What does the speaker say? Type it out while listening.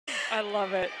I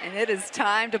love it. And it is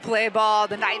time to play ball.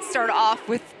 The Knights start off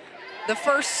with the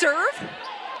first serve.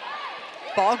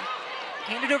 Ball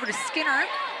handed over to Skinner.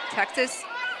 Texas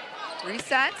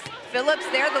resets. Phillips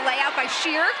there, the layout by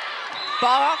Shear.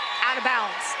 Ball out of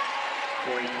bounds.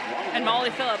 And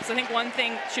Molly Phillips, I think one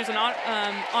thing, she was an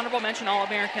honorable mention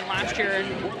All-American last year and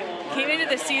came into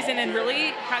the season and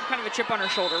really had kind of a chip on her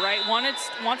shoulder, right?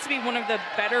 Wants to be one of the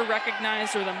better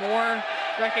recognized or the more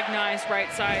recognized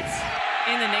right sides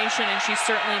in the nation, and she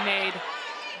certainly made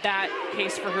that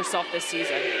case for herself this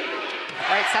season.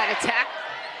 Right side attack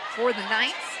for the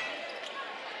Knights.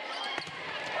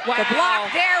 Wow. The block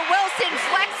there, Wilson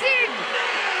flexing.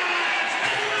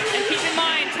 And keep in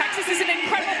mind, Texas is an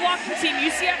incredible blocking team.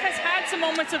 UCF has had some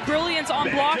moments of brilliance on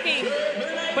blocking,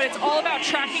 but it's all about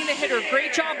tracking the hitter.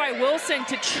 Great job by Wilson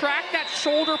to track that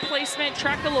shoulder placement,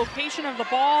 track the location of the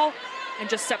ball, and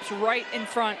just steps right in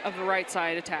front of the right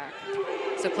side attack.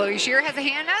 So Chloe Shear has a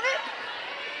hand on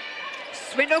it.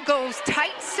 Swindle goes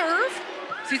tight serve,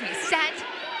 set.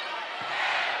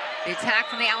 The attack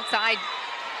from the outside.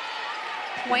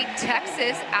 Point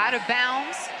Texas out of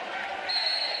bounds.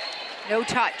 No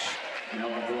touch. Number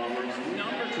 12,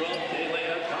 Kaylee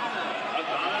Akana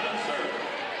to serve.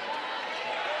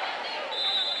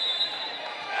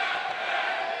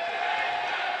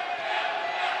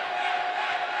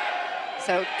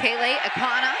 So Kaylee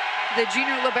Akana, the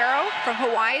junior libero from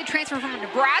Hawaii, transfer from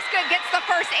Nebraska, gets the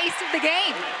first ace of the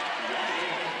game.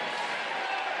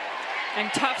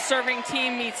 And tough serving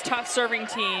team meets tough serving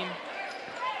team.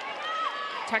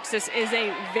 Texas is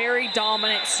a very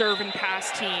dominant serve and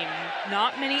pass team.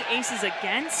 Not many aces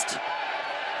against,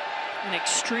 and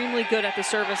extremely good at the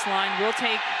service line. Will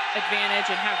take advantage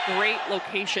and have great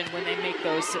location when they make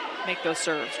those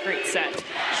serves. Great set.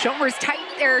 Schomer's tight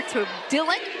there to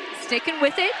Dillon, sticking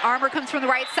with it. Armour comes from the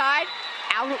right side,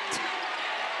 out.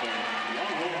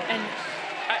 And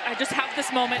I just have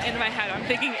this moment in my head. I'm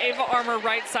thinking Ava Armour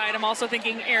right side. I'm also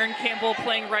thinking Erin Campbell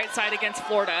playing right side against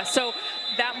Florida. So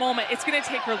that moment, it's going to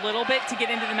take her a little bit to get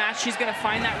into the match. She's going to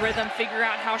find that rhythm, figure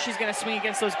out how she's going to swing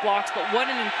against those blocks. But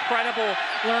what an incredible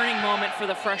learning moment for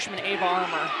the freshman Ava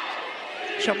Armour.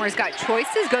 Schomer's got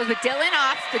choices, goes with Dillon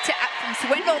off the from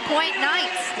Swindle Point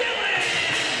Knights.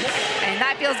 And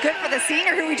that feels good for the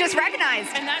senior who we just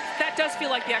recognized. And that does feel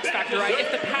like the X factor, right?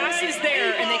 If the pass is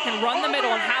there and they can run the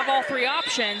middle and have all three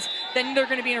options, then they're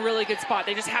going to be in a really good spot.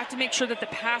 They just have to make sure that the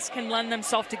pass can lend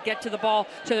themselves to get to the ball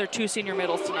to their two senior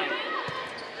middles tonight.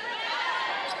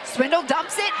 Swindle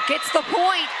dumps it, gets the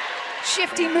point.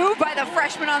 Shifty move by the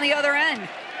freshman on the other end.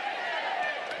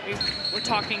 We're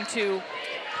talking to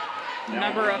a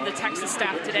member of the Texas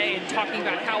staff today and talking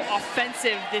about how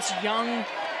offensive this young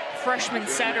freshman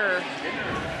setter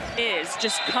is,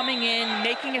 just coming in,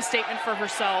 making a statement for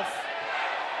herself,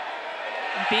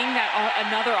 and being that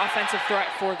another offensive threat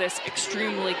for this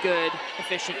extremely good,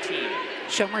 efficient team.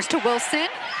 Schomer's to Wilson,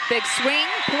 big swing,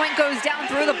 point goes down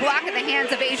through the block at the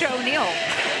hands of Asia O'Neill.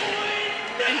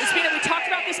 And Despina, we talked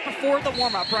about this before the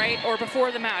warm-up, right? Or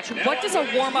before the match. What does a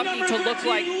warm-up need to look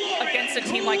like against a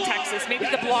team like Texas? Maybe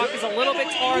the block is a little bit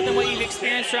taller than what you've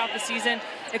experienced throughout the season.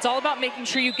 It's all about making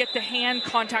sure you get the hand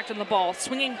contact on the ball,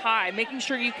 swinging high, making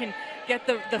sure you can get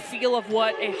the feel of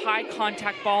what a high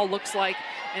contact ball looks like.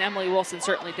 And Emily Wilson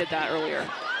certainly did that earlier.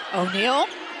 O'Neill,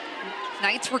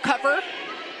 Knights recover.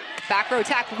 Back row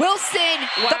attack, Wilson,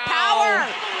 wow. The power.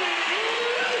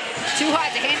 Too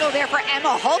hot to handle there for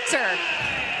Emma Halter.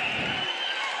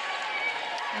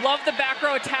 Love the back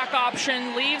row attack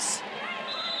option, leaves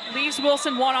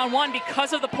Wilson one-on-one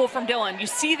because of the pull from Dillon. You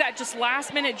see that just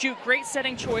last minute juke, great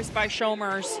setting choice by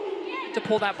Schomers to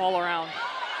pull that ball around.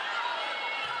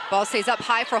 Ball stays up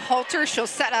high for Halter. She'll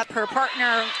set up her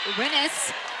partner,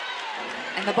 Winnis.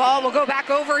 And the ball will go back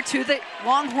over to the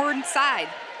Longhorn side.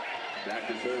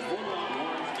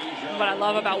 What I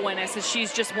love about Winnis is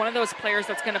she's just one of those players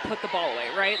that's going to put the ball away,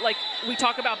 right? Like we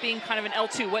talk about being kind of an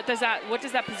L2. What does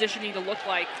that position need to look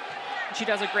like? And she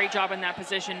does a great job in that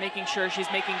position, making sure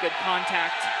she's making good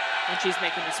contact when she's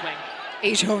making the swing.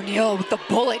 Asia O'Neill with the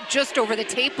bullet just over the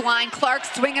tape line. Clark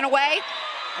swinging away.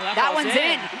 Well, that one's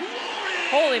in.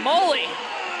 Holy moly.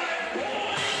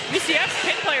 UCF's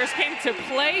pin players came to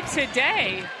play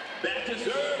today.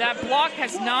 That block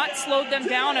has not slowed them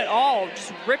down at all.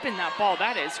 Just ripping that ball.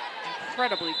 That is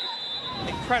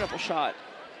incredible shot.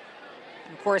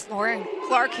 And of course, Lauren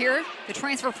Clark here, the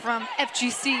transfer from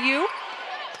FGCU,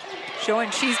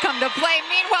 showing she's come to play.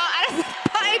 Meanwhile, out of the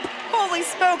pipe, holy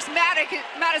smokes,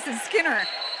 Madison Skinner.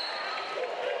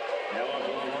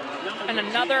 And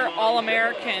another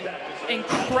All-American,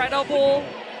 incredible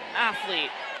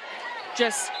athlete.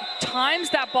 Just times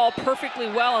that ball perfectly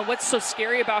well, and what's so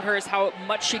scary about her is how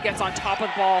much she gets on top of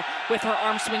the ball with her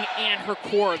arm swing and her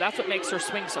core. That's what makes her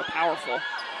swing so powerful.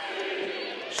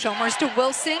 Shomers to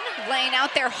Wilson, laying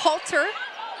out their halter.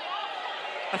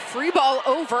 A free ball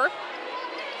over.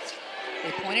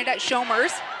 They pointed at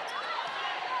Shomers.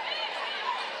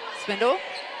 Swindle,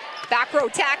 back row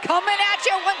tack coming at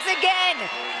you once again.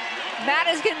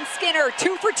 Madison Skinner,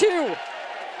 2 for 2.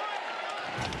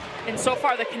 And so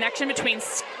far, the connection between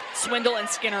Swindle and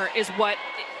Skinner is what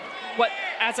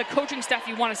as a coaching staff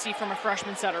you want to see from a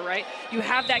freshman setter, right? You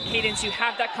have that cadence, you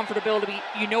have that comfortability,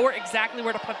 you know exactly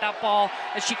where to put that ball,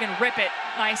 that she can rip it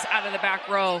nice out of the back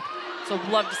row. So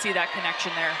love to see that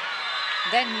connection there.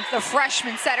 Then the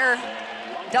freshman setter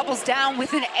doubles down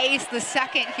with an ace, the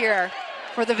second here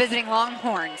for the visiting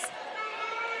Longhorns.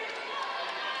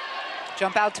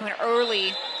 Jump out to an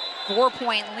early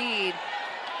 4-point lead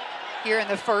here in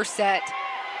the first set.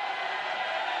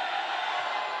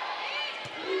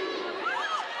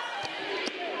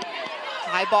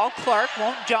 High ball, Clark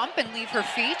won't jump and leave her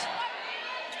feet.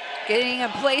 Getting in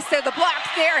place there, the block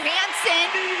there, Hansen.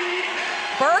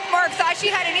 Bergmark thought she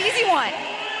had an easy one.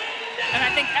 And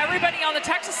I think everybody on the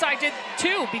Texas side did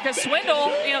too, because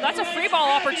Swindle, you know, that's a free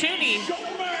ball opportunity.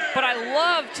 But I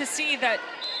love to see that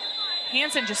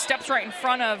Hansen just steps right in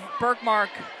front of Bergmark,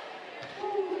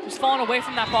 just falling away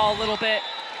from that ball a little bit.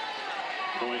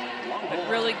 But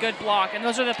really good block, and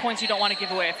those are the points you don't want to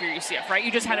give away if you're UCF, right?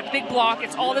 You just had a big block,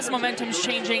 it's all this momentum's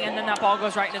changing, and then that ball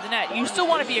goes right into the net. You still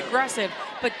want to be aggressive,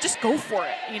 but just go for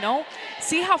it, you know?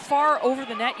 See how far over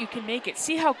the net you can make it.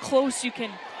 See how close you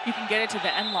can get it to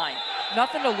the end line.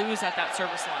 Nothing to lose at that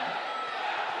service line.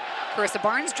 Carissa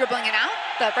Barnes dribbling it out.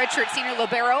 The redshirt senior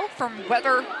libero from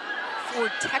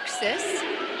Weatherford, Texas.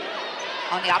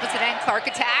 On the opposite end, Clark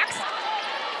attacks.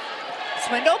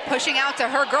 Swindle pushing out to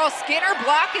her girl Skinner.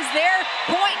 Block is there.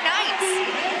 Point Knights.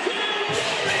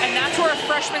 And that's where a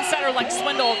freshman setter like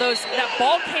Swindle, that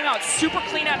ball came out super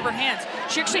clean out of her hands.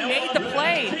 She actually made the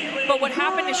play, but what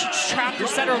happened is she trapped her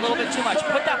setter a little bit too much,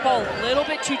 put that ball a little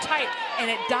bit too tight, and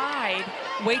it died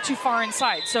way too far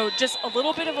inside. So just a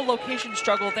little bit of a location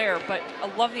struggle there, but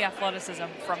I love the athleticism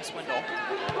from Swindle.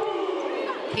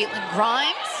 Caitlin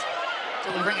Grimes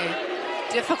delivering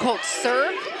a difficult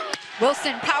serve.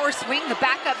 Wilson power swing, the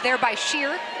backup there by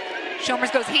Shear.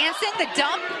 Shomers goes Hansen, the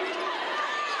dump.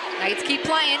 Knights keep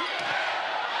playing.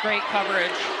 Great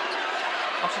coverage.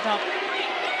 Watch the dump.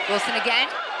 Wilson again.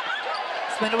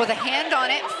 Swindle with a hand on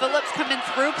it. Phillips coming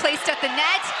through, placed at the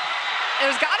net.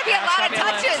 There's got to be a lot of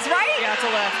touches, right? Yeah, it's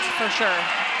a lift, for sure.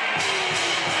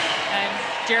 And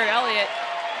Jared Elliott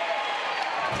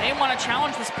may want to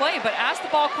challenge this play, but as the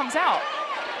ball comes out,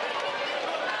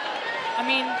 I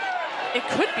mean, it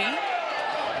could be.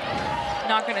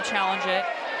 Not going to challenge it.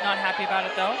 Not happy about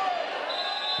it, though.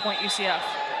 Point UCF.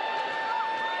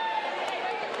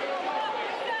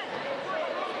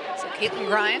 So Caitlin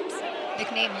Grimes,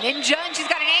 nicknamed Ninja, and she's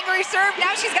got an angry serve.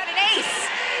 Now she's got an ace.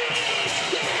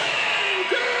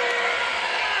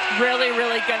 Really,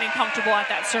 really getting comfortable at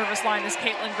that service line, this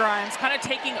Caitlin Grimes. Kind of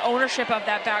taking ownership of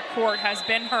that backcourt has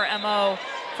been her MO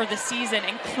for the season,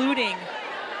 including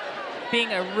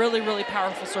being a really, really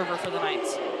powerful server for the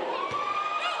Knights.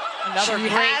 Another she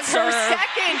great has serve. Her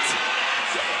second.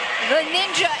 The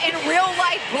Ninja in real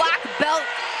life, black belt,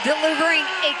 delivering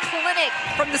a clinic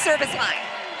from the service line.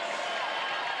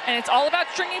 And it's all about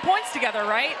stringing points together,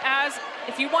 right? As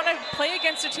if you want to play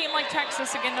against a team like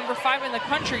Texas, again, number 5 in the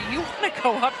country, you want to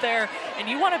go up there and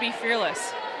you want to be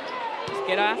fearless. Just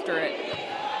get after it.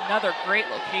 Another great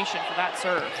location for that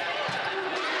serve.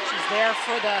 She's there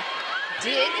for the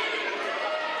dig.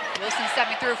 Wilson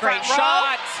stepping through front row. Great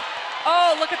shot.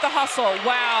 Oh, look at the hustle.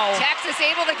 Wow. Texas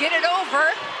able to get it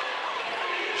over.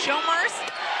 Shomers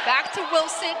back to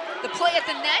Wilson. The play at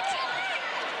the net.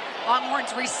 Longhorns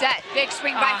reset. Big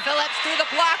swing by Phillips through the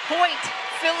block. Point.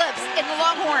 Phillips in the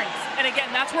Longhorns. And again,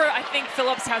 that's where I think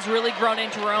Phillips has really grown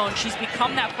into her own. She's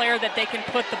become that player that they can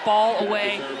put the ball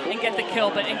away and get the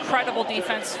kill, but incredible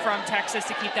defense from Texas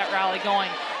to keep that rally going.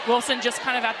 Wilson just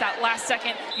kind of at that last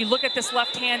second. You look at this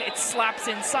left hand, it slaps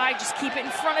inside. Just keep it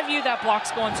in front of you. That block's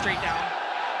going straight down.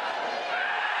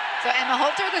 So Emma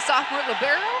Holter, the sophomore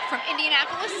libero from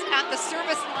Indianapolis at the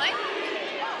service line.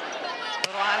 A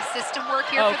little out of system work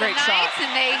here for the Knights, and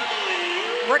they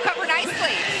recover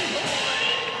nicely.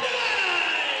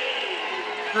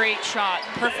 Great shot.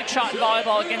 Perfect shot in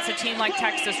volleyball against a team like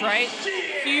Texas, right?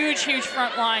 Huge, huge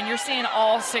front line. You're seeing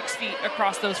all 6 feet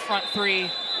across those front 3.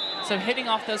 So hitting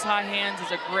off those high hands is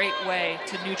a great way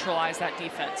to neutralize that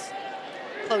defense.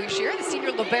 Chloe Shear, the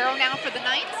senior libero now for the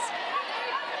Knights.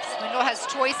 Swindle has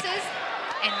choices.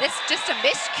 And this just a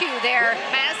miscue there.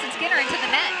 Madison Skinner into the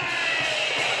net.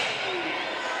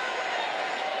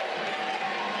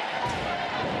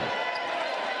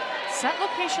 Set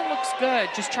location looks good.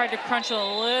 Just tried to crunch it a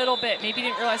little bit. Maybe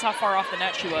didn't realize how far off the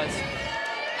net she was. So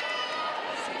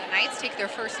the Knights take their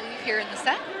first lead here in the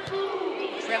set.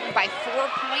 Trailing by 4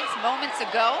 points moments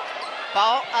ago.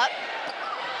 Ball up.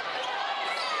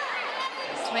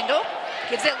 Swindle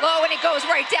gives it low and it goes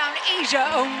right down. Asia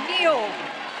O'Neal.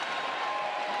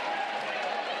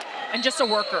 And just a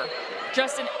worker.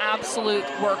 Just an absolute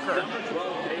worker.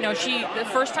 You know, the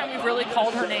first time we've really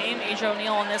called her name, Asia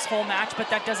O'Neal, in this whole match, but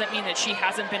that doesn't mean that she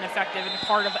hasn't been effective and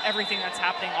part of everything that's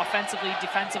happening offensively,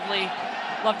 defensively.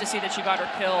 Love to see that she got her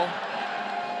kill.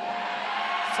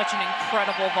 Such an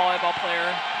incredible volleyball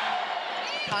player.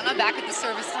 Kana back at the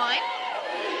service line.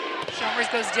 Chalmers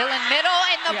goes Dillon middle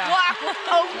and the block.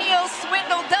 O'Neal,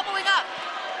 Swindle doubling up.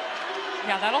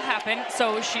 Yeah, that'll happen.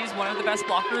 So she's one of the best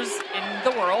blockers in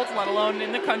the world, let alone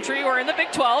in the country or in the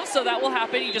Big 12. So that will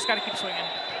happen. You just got to keep swinging.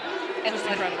 And just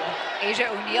incredible. Asia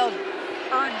O'Neal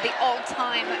earned the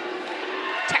all-time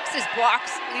Texas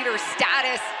blocks leader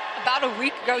status about a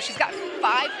week ago. She's got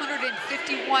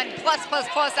 551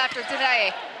 plus after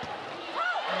today.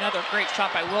 Another great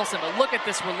shot by Wilson, but look at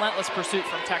this relentless pursuit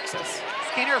from Texas.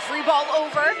 Skinner, free ball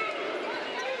over.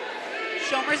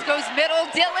 Chalmers goes middle,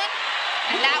 Dillon.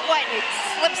 And that one, it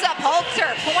slips up Halter,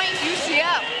 point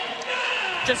UCF.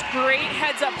 Just great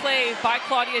heads-up play by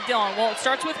Claudia Dillon. Well, it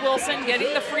starts with Wilson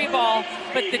getting the free ball,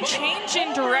 but the change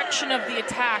in direction of the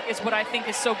attack is what I think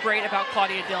is so great about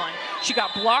Claudia Dillon. She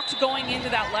got blocked going into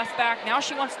that left back. Now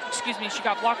she wants, she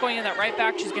got blocked going into that right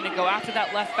back. She's gonna go after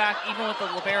that left back, even with the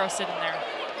libero sitting there.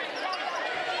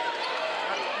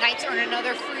 Knights earn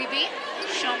another freebie.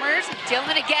 Chalmers,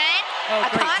 Dillon again. Oh,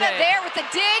 Akana there with the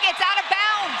dig, it's out of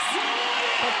bounds.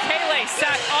 Well, Kayleigh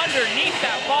sat underneath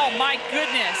that ball, my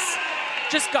goodness.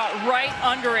 Just got right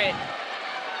under it.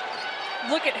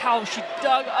 Look at how she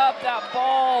dug up that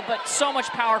ball, but so much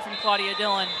power from Claudia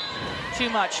Dillon. Too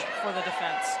much for the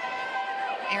defense.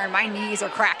 Aaron, my knees are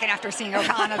cracking after seeing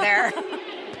Okana there.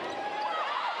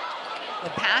 The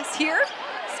pass here,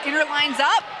 Skinner lines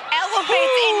up,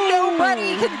 elevates, and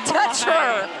nobody can touch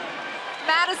her.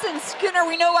 Madison Skinner,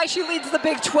 we know why she leads the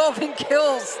Big 12 in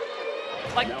kills.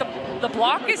 Like the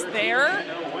block is there.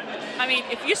 I mean,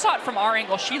 if you saw it from our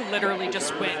angle, she literally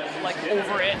just went like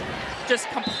over it, just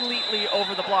completely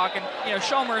over the block. And you know,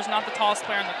 Schomer is not the tallest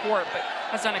player on the court, but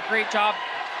has done a great job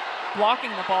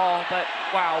blocking the ball. But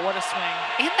wow, what a swing.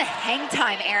 And the hang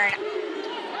time, Aaron.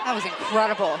 That was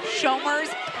incredible.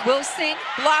 Chalmers, Wilson,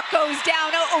 block goes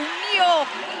down. O'Neal.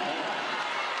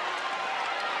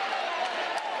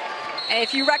 And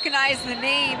if you recognize the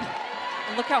name,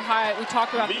 and look how high we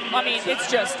talked about. I mean, it's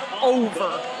just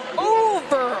over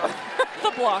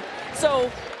the block. So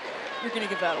you're going to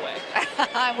give that away.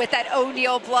 With that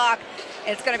O'Neal block,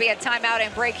 it's going to be a timeout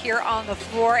and break here on the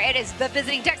floor. It is the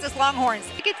visiting Texas Longhorns.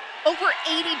 It gets over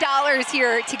 $80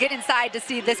 here to get inside to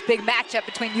see this big matchup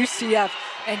between UCF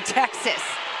and Texas.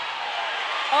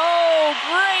 Oh,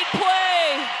 great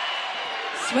play.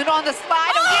 Swindle on the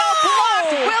slide. O'Neal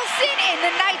blocked. Wilson and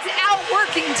the Knights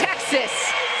outworking Texas.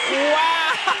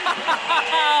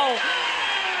 Wow.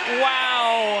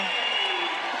 Wow.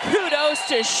 Kudos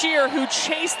to Shear, who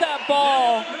chased that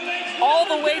ball all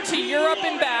the way to Europe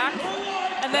and back.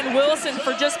 And then Wilson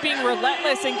for just being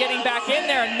relentless and getting back in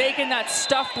there and making that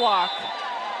stuff block.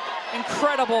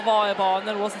 Incredible volleyball. And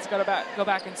then Wilson's got to go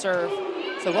back and serve.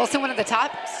 So Wilson, one of the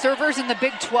top servers in the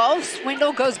Big 12.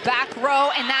 Swindle goes back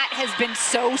row, and that has been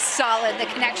so solid, the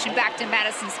connection back to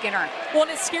Madison Skinner. Well,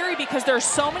 and it's scary because there's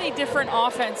so many different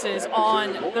offensive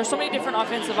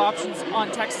options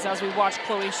on Texas as we watch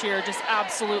Chloe Shear just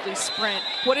absolutely sprint.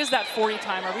 What is that 40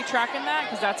 time? Are we tracking that?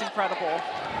 Because that's incredible.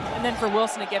 And then for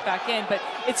Wilson to get back in. But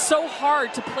it's so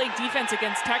hard to play defense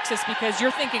against Texas because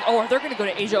you're thinking, oh, they're going to go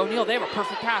to Asia O'Neal. They have a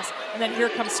perfect pass. And then here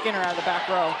comes Skinner out of the back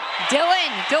row. Dillon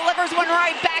delivers one right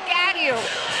back at you.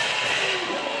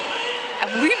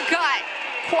 And we've got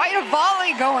quite a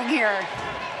volley going here.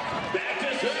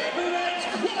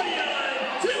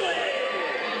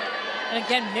 And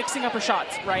again, mixing up her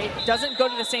shots, right? Doesn't go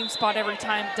to the same spot every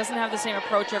time, doesn't have the same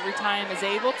approach every time, is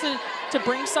able to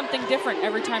bring something different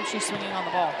every time she's swinging on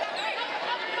the ball.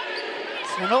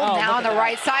 Swindle now on the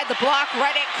right side, the block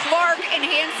right at Clark and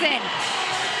Hansen.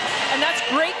 And that's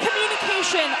great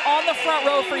communication on the front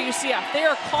row for UCF. They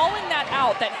are calling that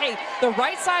out, that, hey, the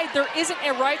right side, there isn't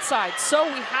a right side. So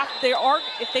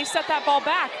if they set that ball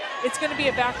back, it's going to be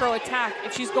a back row attack.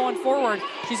 If she's going forward,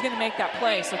 she's going to make that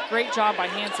play. So great job by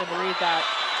Hansen to read that.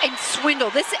 And Swindle,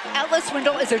 this Ella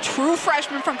Swindle is a true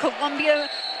freshman from Columbia.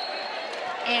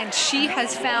 and she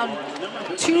has found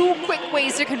 2 quick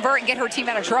ways to convert and get her team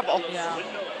out of trouble. Yeah.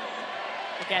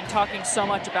 Again, talking so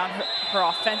much about her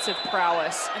offensive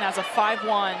prowess, and as a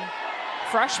 5'1"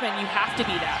 freshman, you have to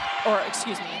be that. Or,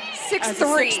 excuse me,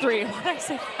 6'3". 6'3". What did I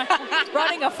say?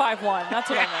 Running a 5'1". That's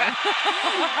what I meant.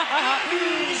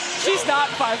 She's not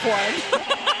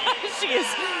 5'1". She is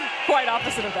quite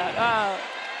opposite of that.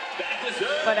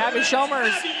 But Abby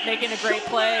Schomer's making a great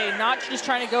play, not just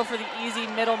trying to go for the easy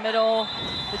middle.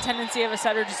 The tendency of a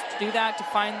setter just to do that, to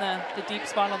find the deep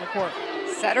spot on the court.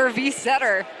 Setter v.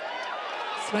 setter.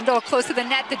 Swindle close to the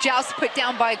net. The joust put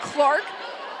down by Clark.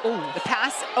 Ooh. The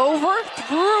pass over,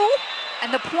 through,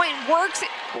 and the point works.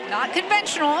 Not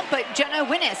conventional, but Jenna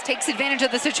Winnis takes advantage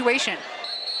of the situation.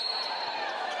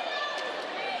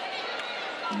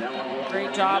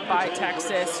 Great job by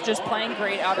Texas, just playing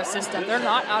great out of system. They're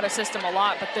not out of system a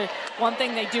lot, but the one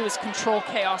thing they do is control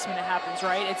chaos when it happens,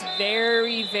 right? It's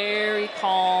very, very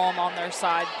calm on their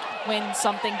side when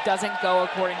something doesn't go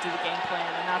according to the game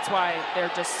plan, and that's why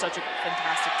they're just such a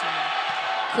fantastic team.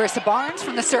 Carissa Barnes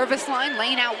from the service line,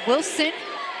 laying out Wilson.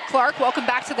 Clark, welcome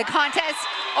back to the contest.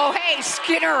 Oh, hey,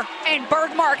 Skinner and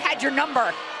Bergmark had your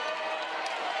number.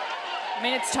 I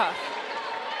mean, it's tough.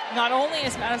 Not only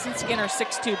is Madison Skinner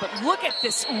 6'2", but look at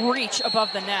this reach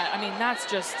above the net. I mean,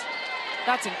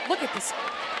 look at this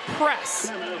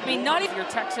press. I mean, not even if you're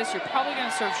Texas, you're probably going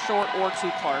to serve short or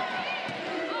to Clark.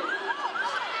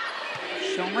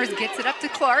 Shomers gets it up to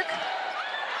Clark.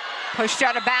 Pushed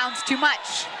out of bounds, too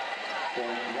much.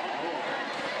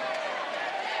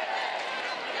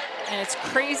 And it's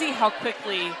crazy how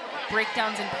quickly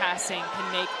breakdowns in passing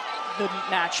can make the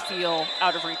match feel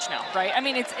out of reach now, right? I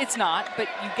mean, it's not, but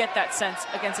you get that sense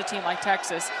against a team like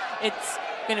Texas. It's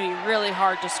going to be really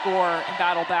hard to score and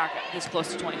battle back this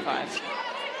close to 25.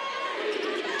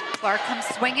 Clark comes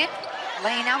swinging,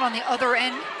 laying out on the other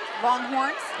end,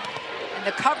 Longhorns. And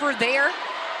the cover there.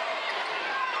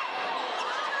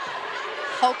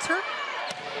 Halter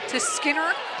to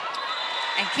Skinner,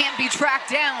 and can't be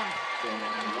tracked down.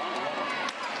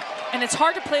 And it's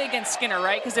hard to play against Skinner,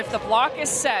 right? Because if the block is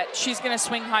set, she's going to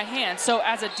swing high hand. So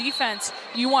as a defense,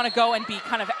 you want to go and be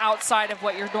kind of outside of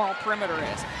what your normal perimeter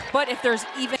is. But if there's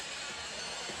even...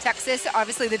 Texas,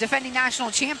 obviously the defending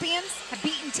national champions, have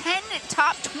beaten 10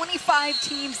 top 25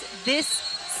 teams this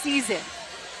season.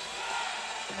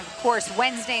 And of course,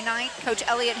 Wednesday night, Coach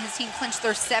Elliott and his team clinched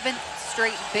their 7th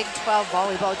straight Big 12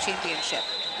 volleyball championship.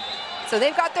 So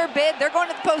they've got their bid. They're going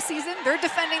to the postseason. They're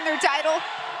defending their title.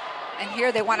 And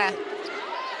here they want to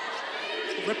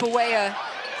rip away a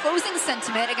closing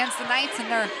sentiment against the Knights in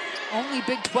their only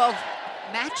Big 12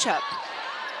 matchup.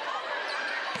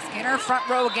 Skinner front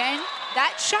row again.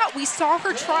 That shot, we saw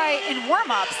her try in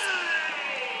warm-ups.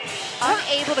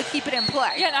 Unable to keep it in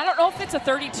play. Yeah, and I don't know if it's a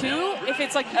 32, if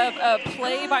it's like a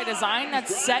play by design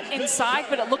that's set inside,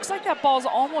 but it looks like that ball's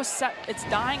almost set. It's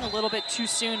dying a little bit too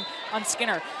soon on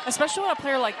Skinner, especially when a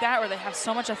player like that where they have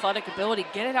so much athletic ability.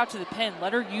 Get it out to the pin.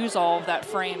 Let her use all of that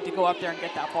frame to go up there and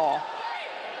get that ball.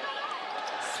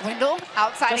 Swindle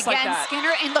outside Just again, like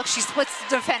Skinner, and look, she splits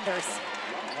the defenders.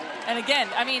 And again,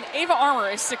 I mean, Ava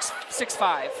Armour is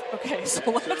 6'5". Okay,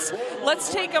 so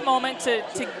let's take a moment to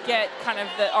get kind of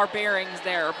our bearings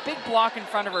there. Big block in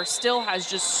front of her still has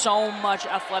just so much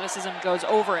athleticism goes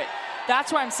over it.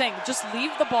 That's why I'm saying just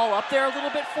leave the ball up there a little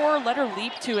bit for her, let her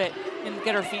leap to it and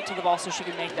get her feet to the ball so she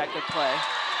can make that good play.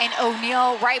 And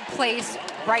O'Neal, right place,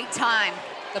 right time.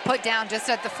 The put down just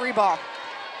at the free ball.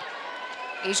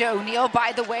 Asia O'Neal,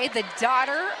 by the way, the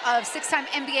daughter of 6-time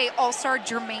NBA All-Star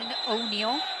Jermaine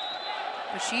O'Neal.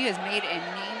 But she has made a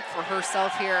name for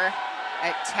herself here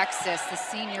at Texas, the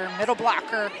senior middle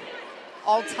blocker,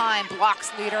 all-time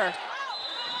blocks leader.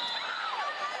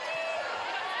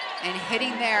 And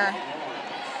hitting there,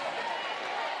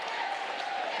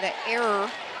 the error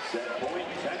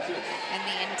and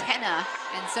the antenna.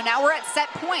 And so now we're at set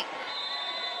point.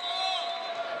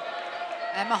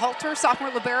 Emma Halter,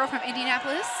 sophomore libero from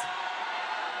Indianapolis.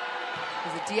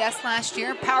 Was a DS last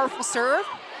year, powerful serve.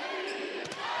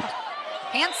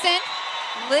 Hansen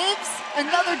lives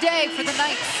another day for the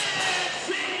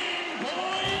Knights.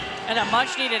 And a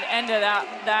much needed end to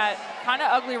that kind of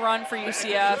ugly run for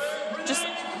UCF. Just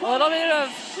a little bit of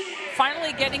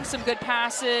finally getting some good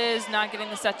passes, not getting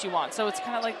the sets you want. So it's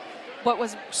kind of like what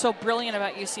was so brilliant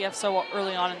about UCF so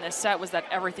early on in this set was that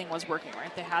everything was working,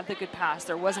 right? They had the good pass.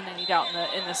 There wasn't any doubt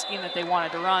in the scheme that they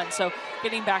wanted to run. So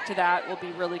getting back to that will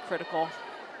be really critical.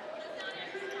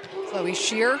 Chloe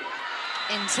Shear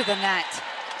into the net.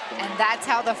 And that's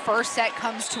how the first set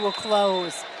comes to a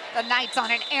close. The Knights on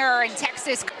an error in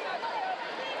Texas.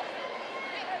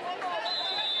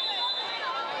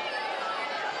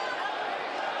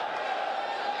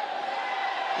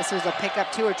 This was a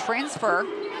pickup to a transfer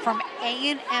from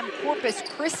A&M Corpus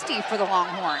Christi for the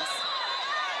Longhorns.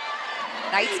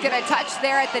 Knight's gonna touch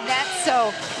there at the net,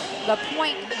 so the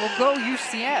point will go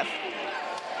UCF.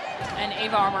 And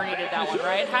Ava Armour needed that one,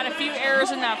 right? Had a few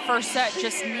errors in that first set,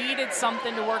 just needed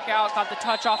something to work out, got the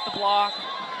touch off the block,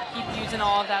 keep using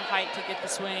all of that height to get the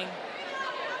swing.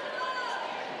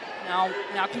 Now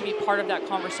can be part of that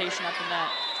conversation at the net.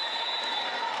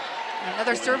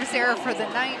 Another service error for the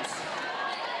Knights.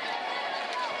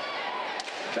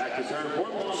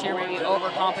 Sherry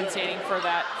overcompensating for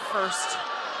that first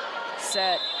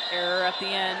set error at the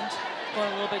end.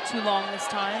 Going a little bit too long this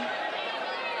time.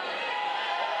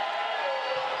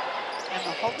 And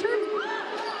the halter.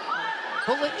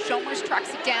 Bullet, Shomers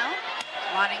tracks it down.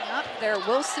 Lining up there,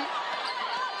 Wilson.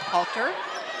 Halter.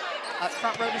 Up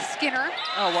front row to Skinner.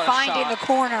 Oh, what a finding shot. the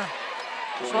corner.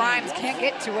 Grimes can't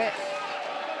get to it.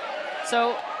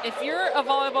 So if you're a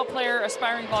volleyball player,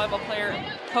 aspiring volleyball player,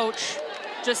 coach,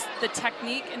 just the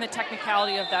technique and the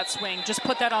technicality of that swing, just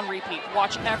put that on repeat.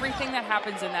 Watch everything that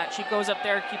happens in that. She goes up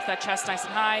there, keeps that chest nice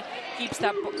and high, keeps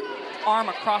that arm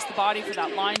across the body for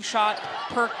that line shot.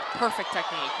 Perfect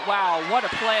technique. Wow, what a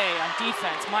play on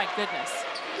defense, my goodness.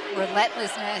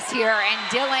 Relentlessness here, and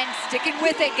Dillon sticking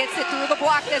with it, gets it through the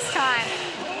block this time.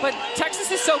 But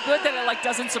Texas is so good that it like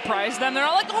doesn't surprise them. They're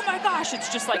not like, oh my gosh,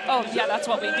 it's just like, oh yeah, that's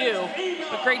what we do.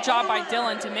 But great job by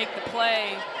Dillon to make the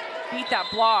play, beat that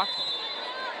block.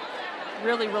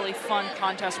 Really, really fun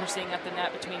contest we're seeing at the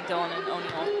net between Dillon and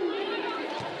O'Neal.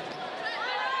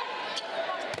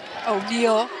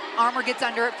 O'Neal, Armour gets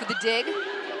under it for the dig.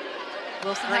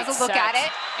 Wilson Great has a look set. at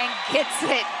it and gets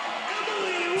it.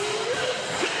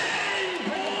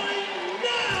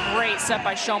 Great set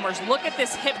by Shomers. Look at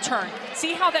this hip turn.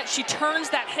 See how that she turns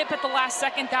that hip at the last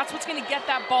second? That's what's going to get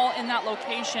that ball in that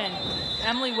location.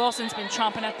 Emily Wilson's been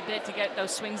chomping at the bit to get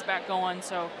those swings back going,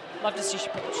 so love to see she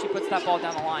puts that ball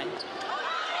down the line.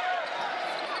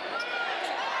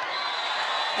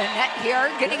 The net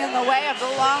here getting in the way of the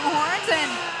Longhorns,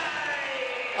 and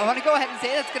I want to go ahead and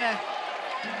say that's going to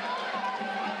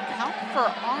count for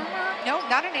Armour. No,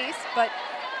 not an ace, but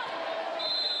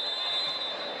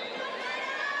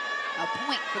a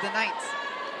point for the Knights.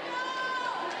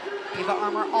 Ava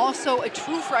Armour, also a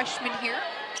true freshman here.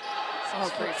 So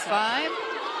great 5.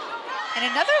 And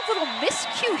another little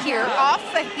miscue here off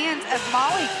the hands of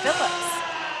Molly Phillips.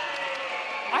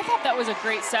 I thought that was a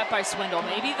great set by Swindle.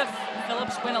 Maybe the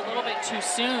Phillips went a little bit too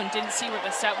soon. Didn't see where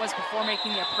the set was before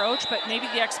making the approach, but maybe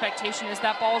the expectation is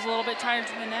that ball is a little bit tired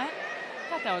to the net. I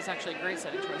thought that was actually a great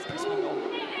setting choice by Swindle.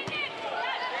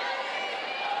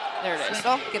 There it is.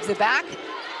 Swindle gives it back,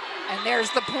 and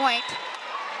there's the point.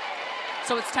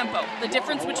 So it's tempo. The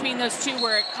difference between those two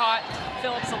where it caught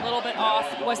Phillips a little bit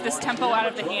off was this tempo out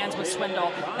of the hands with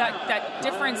Swindle. That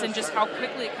difference in just how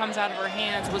quickly it comes out of her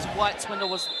hands was what Swindle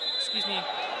was,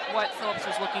 what Phillips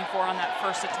was looking for on that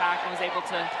first attack and was able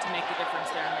to make the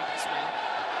difference there and make the swing.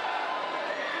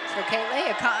 So Kaylee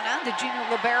Akana, the junior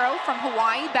libero from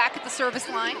Hawaii, back at the service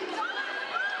line.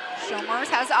 Shomers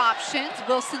has options.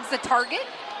 Wilson's the target.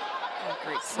 Oh,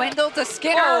 great set. Swindle to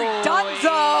Skinner.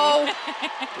 Dunzo!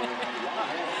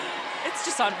 It's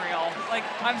just unreal. Like,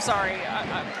 I'm sorry,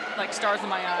 I'm like stars in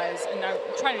my eyes, and I'm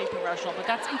trying to be professional, but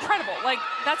that's incredible. Like,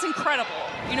 that's incredible.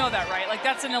 You know that, right? Like,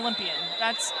 that's an Olympian.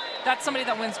 That's somebody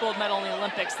that wins gold medal in the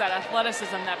Olympics, that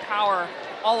athleticism, that power,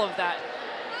 all of that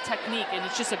technique, and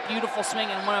it's just a beautiful swing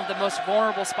in one of the most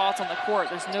vulnerable spots on the court.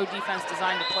 There's no defense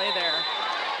designed to play there.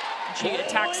 And she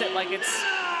attacks it like it's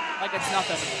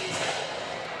nothing.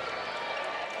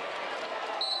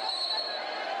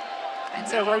 And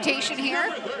so rotation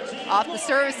here, off the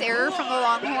service error from the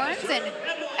Longhorns, and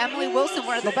Emily Wilson,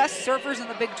 one of the best servers in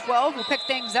the Big 12, will pick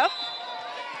things up.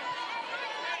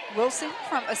 Wilson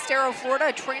from Estero, Florida,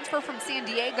 a transfer from San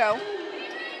Diego.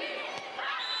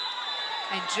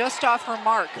 And just off her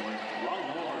mark.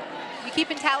 You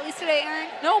keeping tallies today, Erin?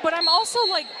 No, but I'm also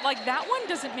like that one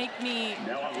doesn't make me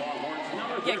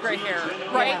get gray hair,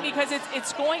 right? Yeah. Because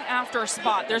it's going after a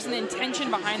spot. There's an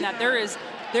intention behind that.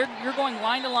 You're going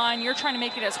line to line. You're trying to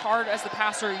make it as hard as the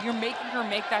passer. You're making her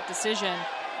make that decision.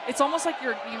 It's almost like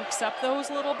you accept those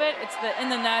a little bit. It's the in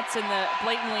the nets and the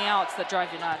blatantly outs that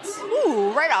drive you nuts.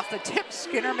 Ooh, right off the tip,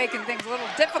 Skinner making things a little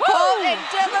difficult. Woo! And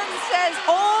Dillon says,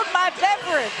 hold my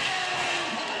beverage.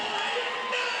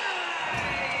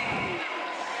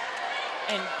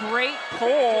 And great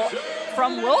pull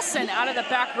from Wilson out of the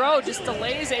back row. Just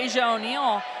delays Asia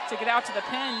O'Neal to get out to the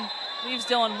pin. Leaves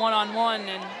Dillon one-on-one,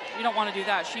 and you don't want to do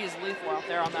that. She is lethal out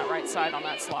there on that right side on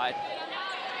that slide.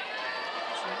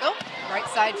 Swindle, right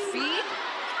side feed.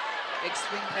 Big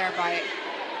swing there by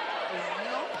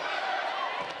O'Neal.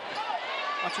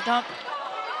 Watch a dump.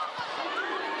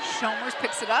 Shomers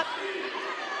picks it up.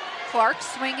 Clark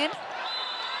swinging.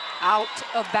 Out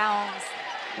of bounds.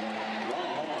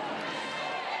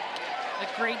 A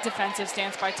great defensive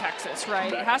stance by Texas,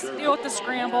 right? It has to deal with the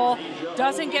scramble,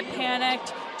 doesn't get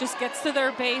panicked, just gets to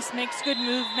their base, makes good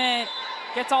movement,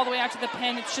 gets all the way out to the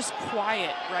pin. It's just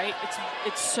quiet, right?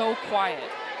 It's so quiet.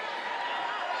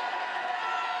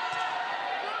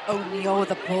 O'Neal with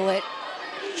a bullet.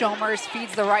 Shomers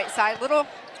feeds the right side. Little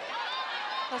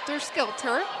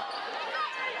helter-skelter.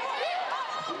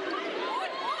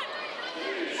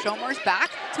 Shomers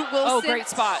back to Wilson. Oh, great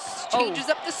spot. Changes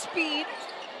up the speed.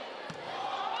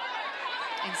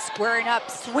 And squaring up,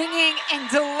 swinging and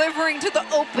delivering to the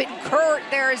open court.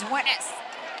 There is Winnes.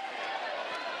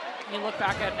 You look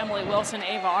back at Emily Wilson,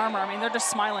 Ava Armour, I mean, they're just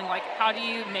smiling like, how do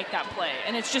you make that play?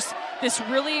 And it's just this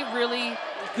really, really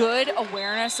good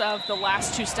awareness of the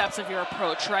last two steps of your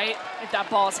approach, right? If that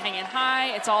ball is hanging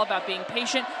high, it's all about being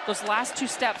patient. Those last two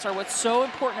steps are what's so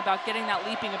important about getting that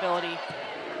leaping ability,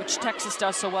 which Texas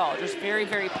does so well. Just very,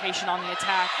 very patient on the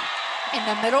attack. In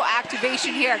the middle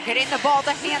activation here, getting the ball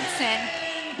to Hansen.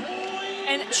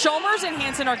 And Shomers and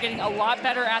Hansen are getting a lot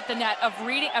better at the net of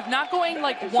reading, of not going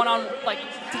like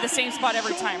to the same spot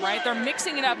every time, right? They're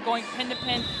mixing it up, going pin to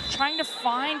pin, trying to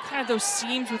find kind of those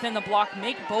seams within the block,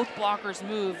 make both blockers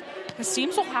move. Because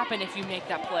seams will happen if you make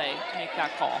that play, make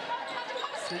that call.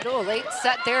 Swindle, a late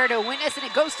set there to Winnes, and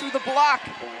it goes through the block.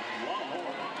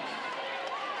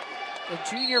 The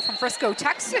junior from Frisco,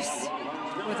 Texas,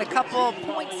 with a couple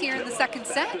points here in the second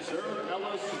set.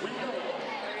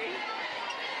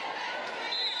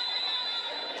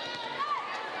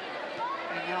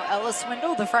 And now Ella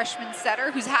Swindle, the freshman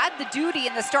setter, who's had the duty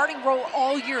in the starting role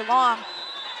all year long.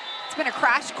 It's been a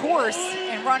crash course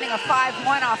in running a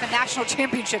 5-1 off a national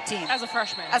championship team. As a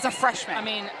freshman. As a freshman. I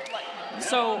mean,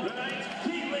 so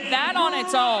that on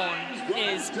its own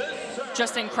is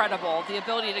just incredible. The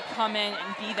ability to come in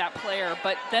and be that player,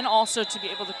 but then also to be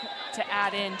able to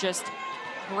add in just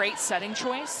great setting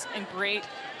choice and great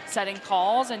setting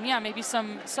calls, and yeah, maybe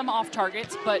some off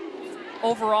targets, but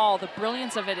overall, the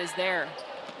brilliance of it is there.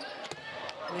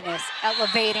 Winnes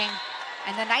elevating,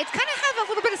 and the Knights kind of have a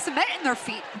little bit of cement in their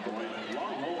feet.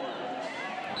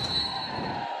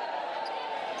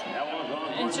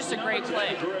 It's just a great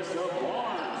play.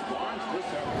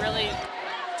 Really,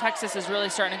 Texas is really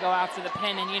starting to go after the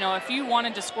pin, and you know, if you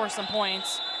wanted to score some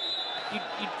points,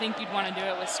 you'd think you'd want to do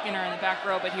it with Skinner in the back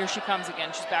row, but here she comes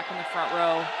again. She's back in the front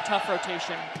row. Tough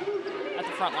rotation at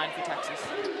the front line for Texas.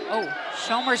 Oh,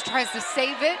 Shomers tries to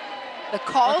save it. The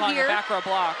call calling here. A back row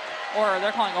block, or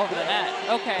they're calling over the net.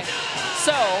 Okay,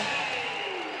 so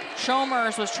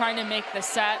Shomers was trying to make the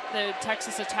set. The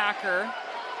Texas attacker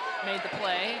made the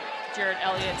play. Jared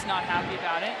Elliott's not happy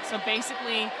about it. So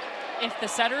basically, if the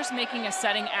setter's making a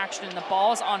setting action and the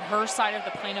ball's on her side of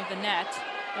the plane of the net,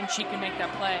 then she can make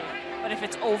that play. But if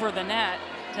it's over the net,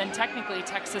 then technically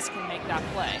Texas can make that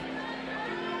play.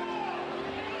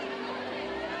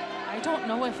 I don't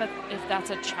know if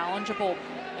that's a challengeable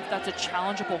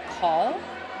call.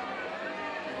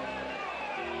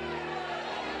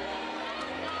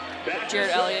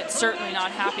 Jared Elliott's certainly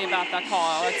not happy about that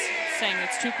call. It's saying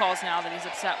it's 2 calls now that he's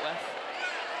upset with.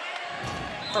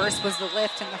 First was the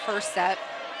lift in the first set,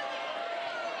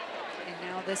 and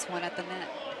now this one at the net.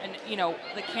 And you know,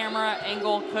 the camera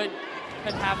angle could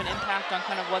have an impact on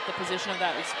kind of what the position of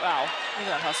that is. Wow, look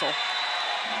at that hustle.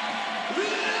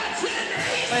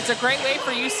 But it's a great way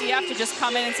for UCF to just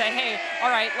come in and say, hey,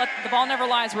 all right, the ball never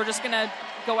lies. We're just gonna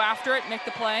go after it, make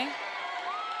the play.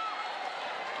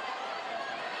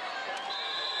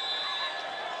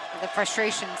 The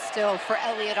frustration still for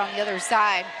Elliott on the other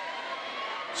side.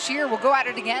 Shear will go at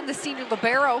it again, the senior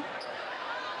libero.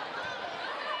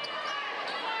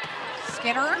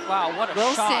 Skinner. Wow, what a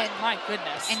Wilson, shot. My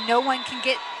goodness. And no one can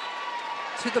get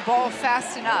to the ball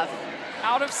fast enough.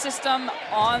 Out of system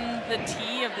on the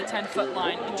tee of the 10-foot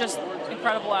line. And just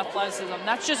incredible athleticism.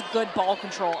 That's just good ball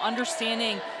control.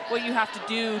 Understanding what you have to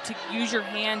do to use your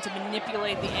hand to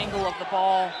manipulate the angle of the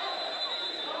ball.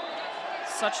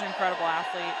 Such an incredible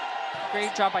athlete.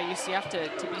 Great job by UCF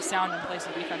to be sound and play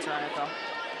some defense around it, though.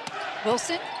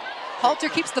 Wilson, Halter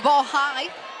keeps the ball high.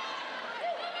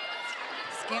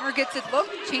 Skinner gets it look,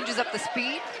 changes up the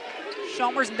speed.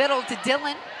 Shomers middle to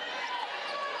Dillon.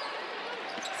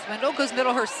 Swindle goes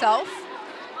middle herself.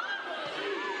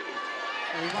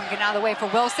 Everyone getting out of the way for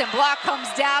Wilson. Block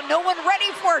comes down, no one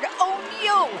ready for it.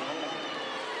 O'Neal.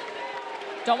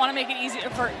 Don't want to make it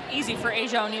easy for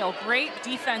Asia O'Neal. Great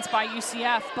defense by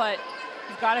UCF, but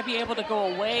You've got to be able to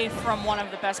go away from one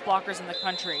of the best blockers in the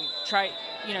country.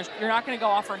 You're not going to go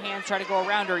off her hands, try to go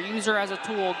around her, use her as a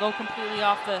tool, go completely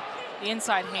off the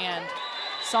inside hand,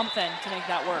 something to make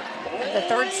that work. And the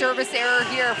third service error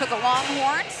here for the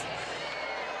Longhorns.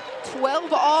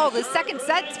 12 all. The second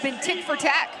set's been tick for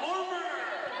tack.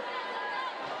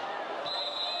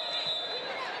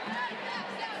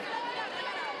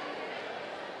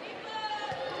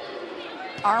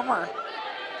 Armour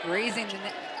grazing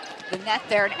the net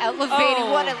there and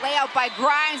elevating. What a layout by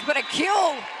Grimes, but a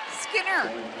kill.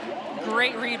 Skinner.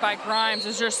 Great read by Grimes.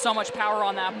 There's just so much power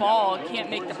on that ball. You can't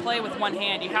make the play with one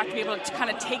hand. You have to be able to kind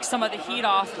of take some of the heat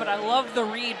off, but I love the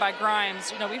read by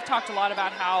Grimes. We've talked a lot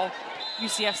about how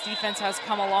UCF's defense has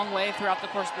come a long way throughout the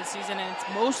course of the season, and it's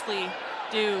mostly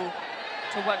due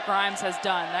to what Grimes has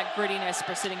done, that grittiness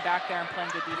for sitting back there and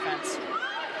playing good defense.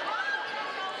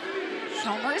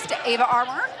 Chalmers to Ava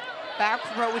Armour. Back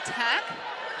row attack.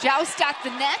 Joust at the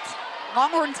net.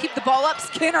 Longhorns keep the ball up.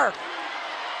 Skinner.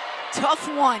 Tough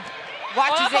one.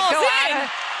 Watches it go out.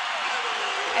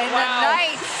 And the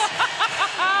Knights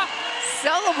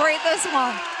celebrate this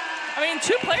one. I mean,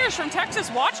 2 players from Texas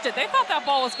watched it. They thought that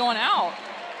ball was going out.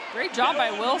 Great job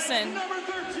by Wilson.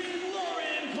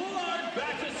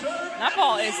 That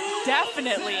ball is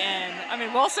definitely in. I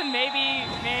mean, Wilson may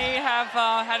have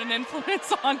had an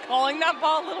influence on calling that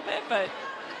ball a little bit, but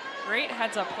great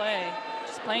heads-up play.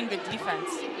 Just playing good defense.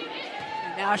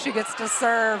 And now she gets to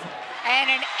serve. And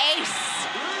an ace.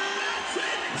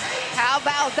 How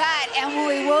about that?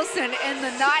 Emily Wilson and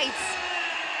the Knights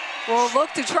will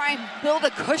look to try and build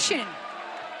a cushion.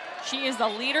 She is the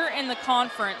leader in the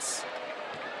conference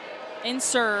in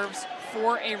serves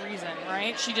for a reason,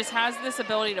 right? She just has this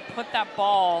ability to put that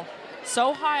ball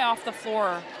so high off the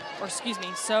floor, or excuse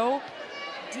me, so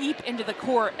deep into the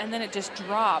court, and then it just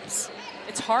drops.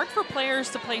 It's hard for players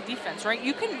to play defense, right?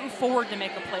 You can move forward to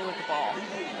make a play with the ball,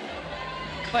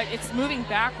 but it's moving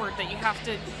backward that you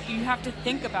have to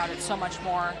think about it so much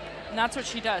more. And that's what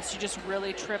she does. She just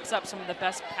really trips up some of the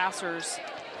best passers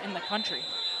in the country.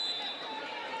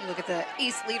 You look at the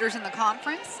East leaders in the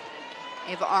conference.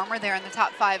 Ava Armour there in the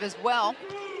top 5 as well.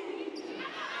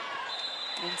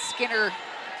 And Skinner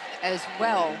as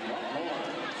well.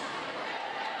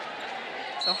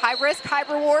 So high risk,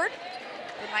 high reward.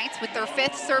 The Knights with their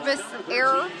 5th service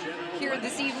error here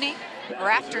this evening or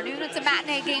afternoon. It's a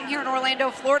matinee game here in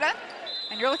Orlando, Florida.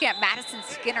 And you're looking at Madison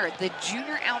Skinner, the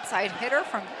junior outside hitter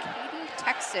from Katy,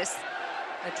 Texas,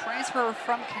 a transfer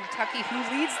from Kentucky who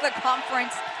leads the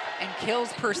conference and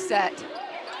kills per set.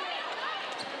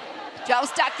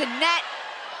 Joust at the net.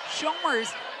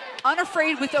 Chalmers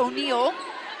unafraid with O'Neal.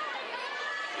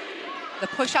 The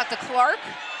push out to Clark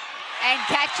and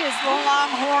catches the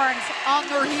Longhorns on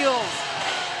their heels.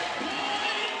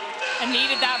 And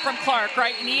needed that from Clark,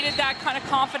 right? Needed that kind of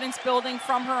confidence building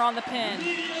from her on the pin.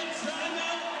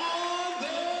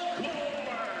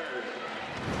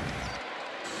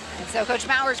 And so Coach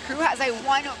Mauer's crew has a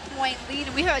 1-point lead,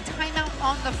 and we have a timeout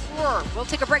on the floor. We'll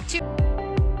take a break too.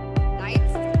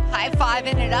 Knights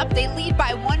high-fiving it up. They lead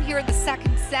by 1 here in the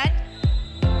second set.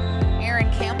 Erin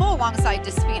Campbell alongside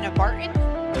Despina Barton.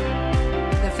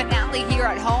 The finale here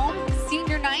at home,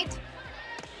 senior night.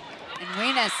 And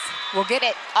Wenis will get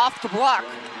it off the block.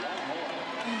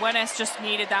 Wenis just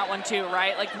needed that one too,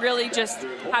 right? Like really just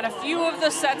had a few of the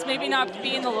sets maybe not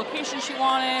be in the location she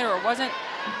wanted or wasn't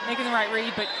making the right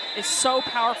read, but is so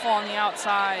powerful on the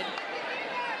outside.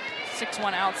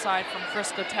 6'1" outside from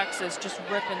Frisco, Texas, just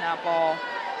ripping that ball.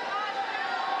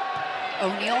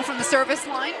 O'Neal from the service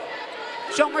line.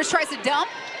 Chalmers tries to dump.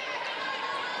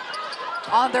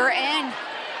 On their end.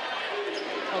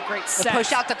 Oh, great set. The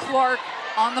push out to Clark.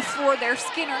 On the floor there,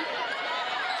 Skinner.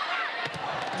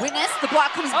 Wenis, the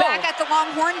block comes back at the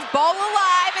Longhorns. Ball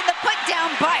alive, and the put down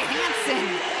by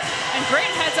Hansen. And great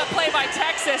heads-up play by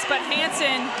Texas, but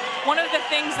Hansen, one of the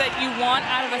things that you want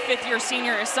out of a 5th-year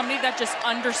senior is somebody that just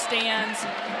understands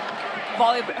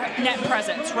volleyball net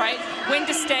presence, right? When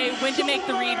to stay, when to make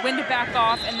the read, when to back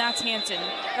off, and that's Hansen.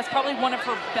 That's probably one of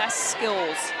her best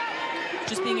skills,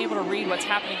 just being able to read what's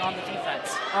happening on the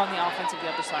defense, or on the offense of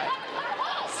the other side.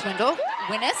 Swindle,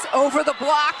 Wenis over the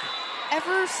block,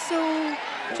 ever so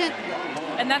gently.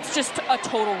 And that's just a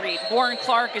total read. Lauren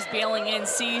Clark is bailing in,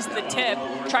 sees the tip,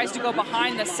 tries to go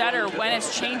behind the setter.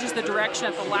 Wenis changes the direction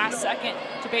at the last second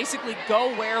to basically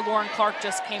go where Lauren Clark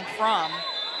just came from.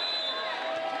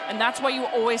 And that's why you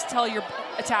always tell your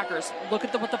attackers, look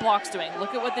at what the block's doing,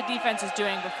 look at what the defense is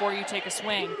doing before you take a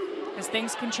swing, because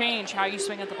things can change how you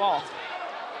swing at the ball.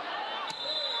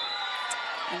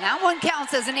 And that one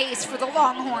counts as an ace for the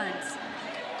Longhorns.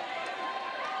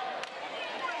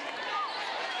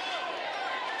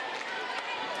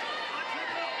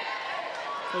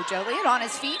 Coach Elliott on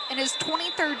his feet in his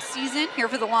 23rd season here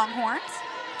for the Longhorns.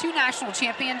 2 national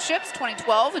championships,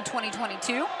 2012 and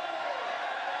 2022.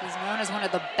 He's known as one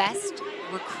of the best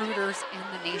recruiters in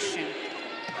the nation.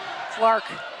 Clark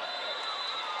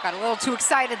got a little too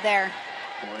excited there.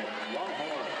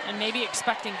 And maybe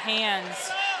expecting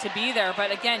hands to be there,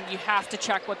 but again, you have to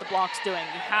check what the block's doing.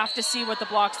 You have to see what the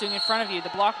block's doing in front of you. The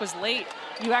block was late.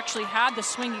 You actually had the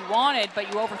swing you wanted,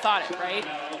 but you overthought it, right?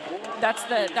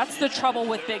 That's the trouble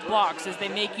with big blocks, is they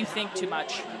make you think too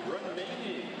much.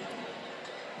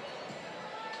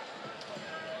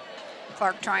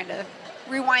 Clark trying to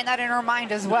rewind that in her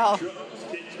mind as well.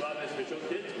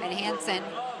 And Hansen,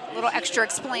 a little extra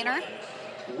explainer.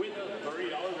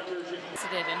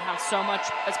 And have so much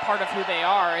as part of who they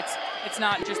are. It's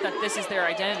not just that this is their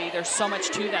identity. There's so much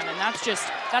to them, and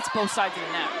that's both sides of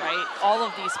the net, right? All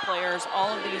of these players, all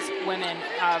of these women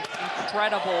have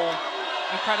incredible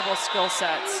skill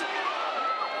sets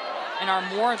and are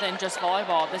more than just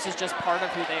volleyball. This is just part of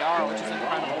who they are, which is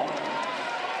incredible.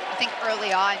 I think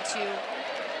early on too,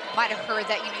 might have heard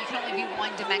that you can only be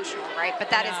one-dimensional, right? But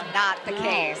that is not the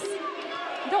case.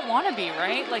 You don't want to be,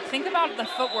 right? Like, think about the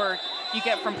footwork you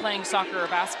get from playing soccer or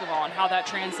basketball and how that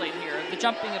translates here. The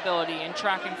jumping ability in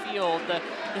track and field,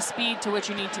 the speed to which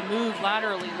you need to move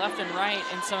laterally, left and right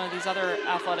in some of these other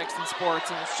athletics and sports.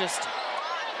 And it's just,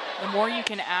 the more you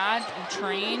can add and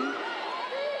train,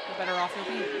 the better off you'll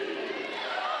be.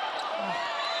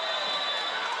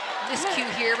 This cue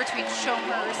here between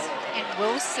Chalmers and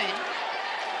Wilson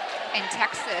and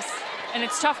Texas. And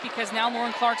it's tough because now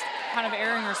Lauren Clark's kind of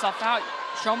airing herself out.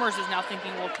 Chalmers is now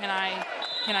thinking, well, can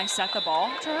I set the ball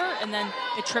to her? And then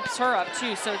it trips her up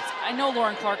too. So I know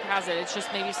Lauren Clark has it. It's just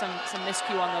maybe some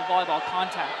miscue on the volleyball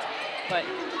contact. But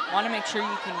want to make sure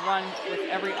you can run with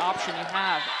every option you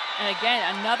have. And again,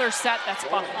 another set that's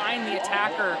behind the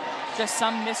attacker. Just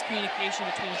some miscommunication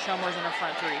between Chalmers and her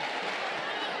front three.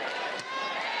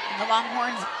 And the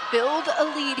Longhorns build a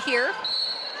lead here.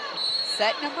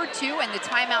 Set number 2, and the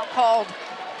timeout called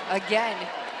again.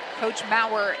 Coach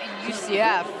Maurer and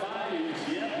UCF.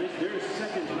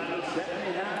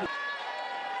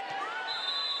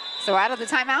 So out of the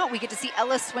timeout, we get to see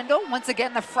Ella Swindle. Once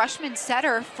again, the freshman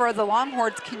setter for the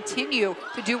Longhorns continue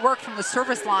to do work from the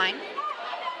service line.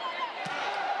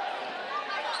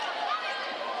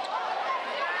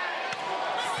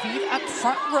 Feed up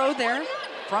front row there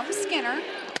from Skinner.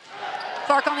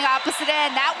 Clark on the opposite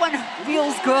end. That one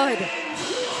feels good.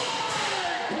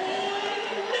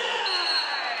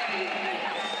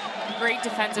 Great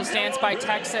defensive stance by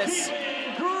Texas.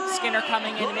 Skinner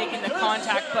coming in and making the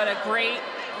contact, but a great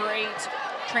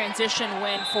transition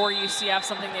win for UCF,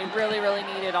 something they really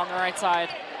needed on the right side.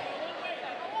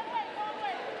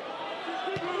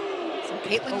 So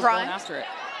Caitlin Grimes after it.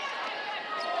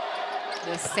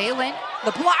 The assailant,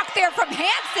 the block there from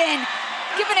Hansen,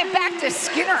 giving it back to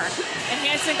Skinner. And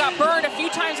Hansen got burned a few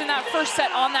times in that first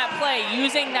set on that play,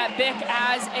 using that BIC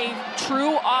as a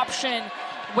true option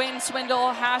when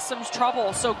Swindle has some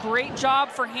trouble. So great job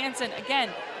for Hansen. Again,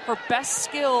 her best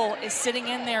skill is sitting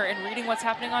in there and reading what's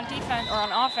happening on defense or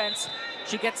on offense.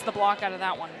 She gets the block out of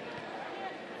that one.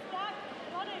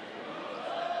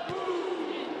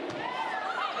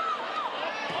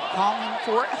 Calling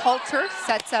for it, Halter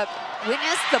sets up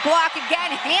Witness, the block again,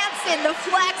 Hansen, the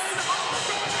flex.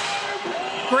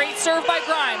 Great serve by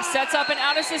Grimes, sets up an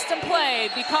out-of-system play,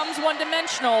 becomes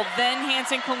one-dimensional, then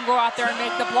Hansen can go out there and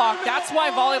make the block. That's why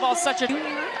volleyball is such a...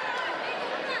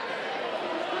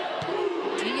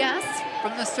 DS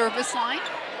from the service line,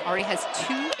 already has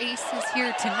 2 aces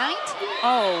here tonight.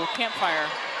 Oh, campfire.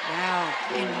 Wow,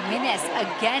 and Minnis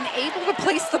again able to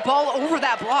place the ball over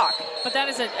that block. But that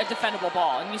is a defendable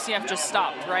ball, and UCF just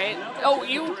stopped, right? Oh,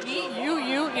 you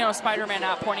know, Spider-Man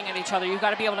out pointing at each other. You've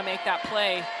got to be able to make that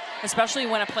play, especially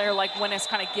when a player like Winnis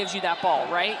kind of gives you that ball,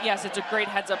 right? Yes, it's a great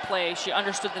heads-up play. She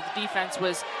understood that the defense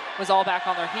was all back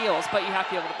on their heels, but you have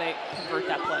to be able to convert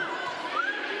that play.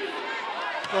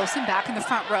 Wilson back in the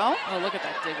front row. Oh, look at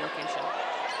that dig location.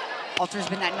 Halter's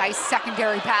been that nice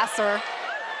secondary passer.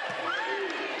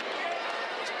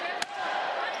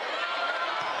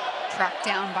 Tracked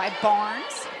down by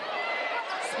Barnes.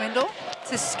 Swindle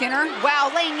to Skinner.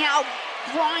 Wow, laying out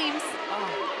Grimes.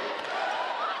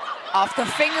 Oh. Off the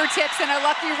fingertips and a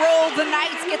lucky roll. The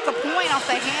Knights get the point off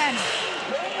the hand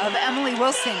of Emily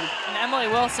Wilson. And Emily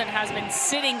Wilson has been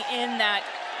sitting in that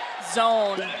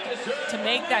zone to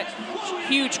make that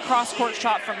huge cross-court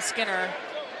shot from Skinner.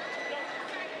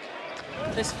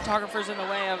 This photographer's in the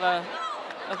way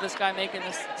of this guy making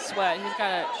this sweat.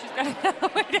 She's got to get all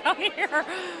the way down here.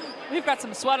 We've got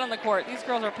some sweat on the court. These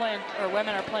girls are playing, or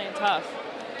women are playing tough.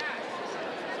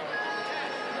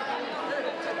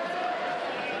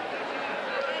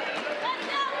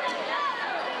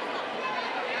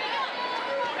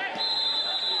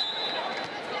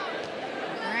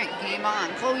 game on.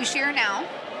 Chloe Shear now,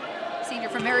 senior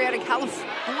from Marietta,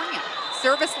 California.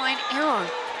 Service line error.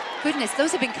 Goodness,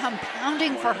 those have been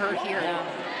compounding for her here. Yeah.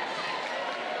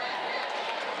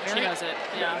 She knows it,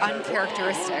 yeah.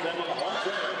 Uncharacteristic.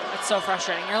 It's so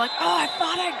frustrating. You're like, oh, I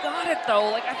thought I got it though.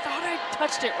 Like, I thought I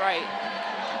touched it right.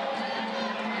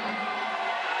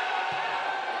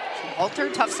 Halter,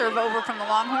 tough serve over from the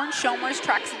Longhorn. Shomers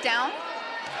tracks it down.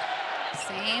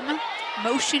 Same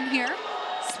motion here.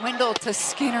 Swindle to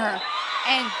Skinner.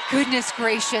 And goodness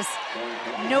gracious,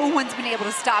 no one's been able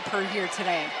to stop her here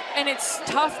today. And it's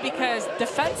tough because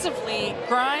defensively,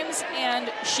 Grimes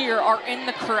and Shear are in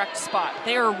the correct spot.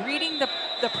 They are reading the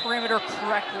perimeter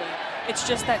correctly. It's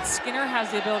just that Skinner has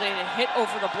the ability to hit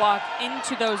over the block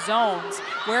into those zones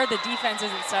where the defense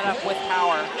isn't set up with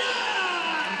power.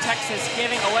 And Texas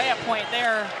giving away a point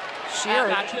there. Shear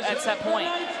at set point.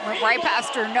 Went right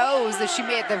past her nose that she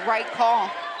made the right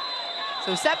call.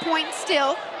 So set point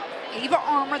still. Ava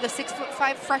Armour, the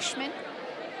 6'5" freshman.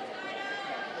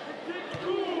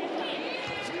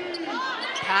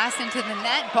 Pass into the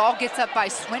net. Ball gets up by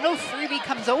Swindle. Freebie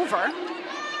comes over.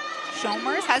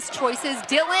 Shomers has choices.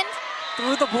 Dillon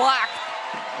through the block.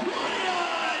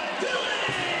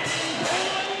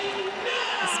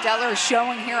 Stellar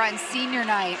showing here on senior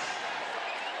night.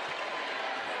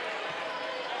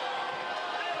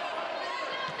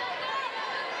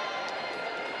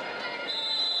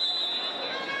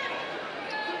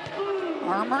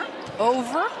 Armour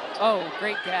over. Oh,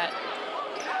 great get.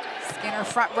 Skinner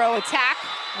front row attack.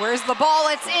 Where's the ball?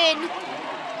 It's in.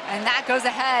 And that goes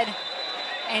ahead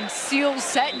and seals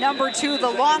set number 2. The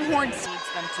Longhorns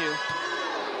needs them too.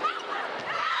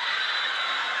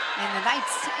 And the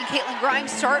Knights and Caitlin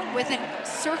Grimes start with a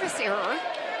service error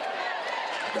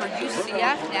for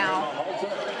UCF now.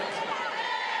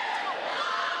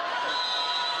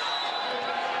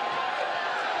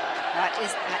 That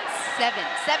is at 7.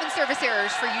 7 service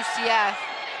errors for UCF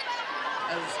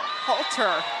as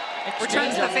Halter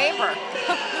returns the favor.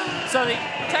 So the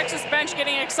Texas bench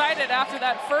getting excited after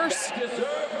that first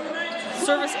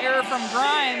service error from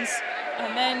Grimes,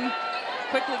 and then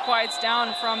quickly quiets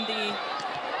down from the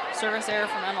service error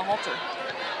from Emma Halter.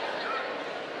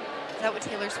 Is that what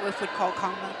Taylor Swift would call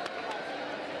karma?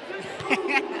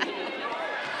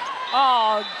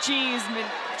 Oh,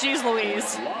 geez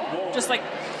Louise. Just like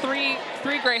three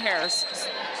gray hairs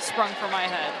sprung from my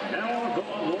head.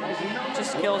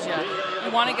 Just kills you.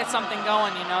 You want to get something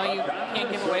going, you know, you can't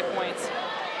give away points.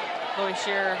 Chloe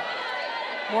Shear,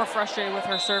 more frustrated with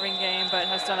her serving game, but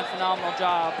has done a phenomenal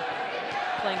job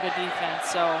playing good defense.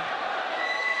 So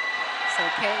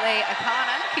Kayleigh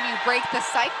Akana, can you break the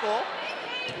cycle?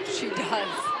 She does.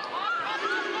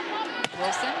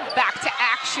 Wilson, back to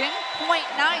action. Point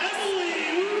nice.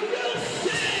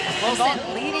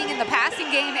 Wilson leading in the passing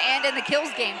game and in the kills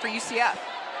game for UCF.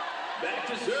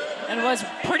 And was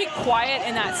pretty quiet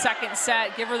in that second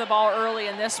set. Give her the ball early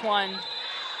in this one.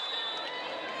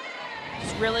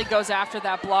 Just really goes after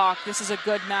that block. This is a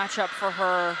good matchup for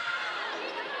her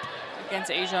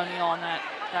against Asia O'Neal on that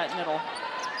middle.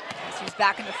 She's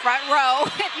back in the front row.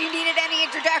 If you needed any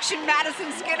introduction,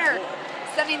 Madison Skinner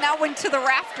sending that one to the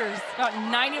rafters. About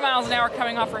 90 miles an hour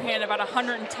coming off her hand, about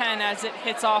 110 as it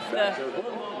hits off the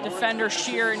defender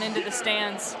Shear and into the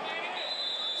stands.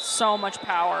 So much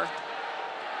power.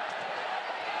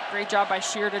 Great job by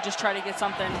Shear to just try to get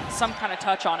some kind of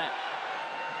touch on it.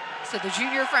 So the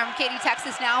junior from Katy,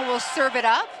 Texas now will serve it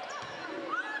up.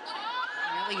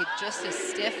 Really just as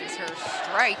stiff as her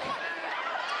strike.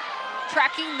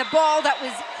 Tracking the ball, that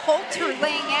was Halter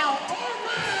laying out.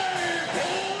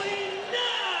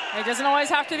 It doesn't always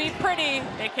have to be pretty.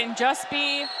 It can just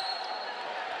be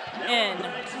in.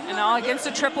 And all against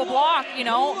a triple block, you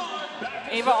know,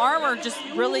 Ava Armour just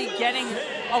really getting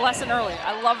a lesson early.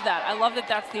 I love that. I love that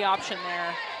that's the option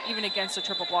there, even against a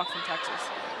triple block from Texas.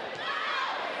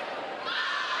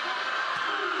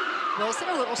 Wilson,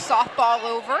 a little softball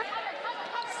over.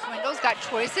 Swindle's got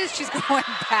choices. She's going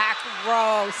back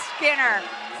row. Skinner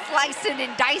slicing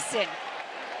and dicing.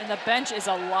 And the bench is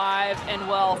alive and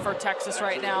well for Texas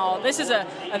right now. This is a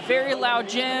very loud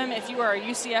gym if you are a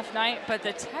UCF Knight, but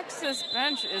the Texas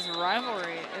bench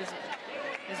rivalry is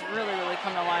really, really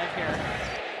coming alive here.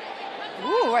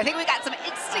 Ooh, I think we got some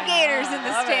instigators in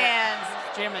the stands.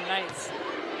 Jamming Knights.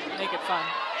 Make it fun.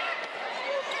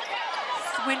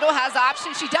 Swindle has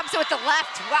options. She dumps it with the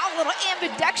left. Wow, a little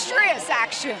ambidextrous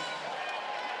action.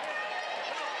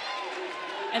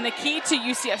 And the key to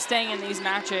UCF staying in these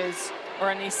matches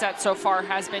or in these sets so far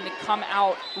has been to come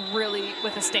out really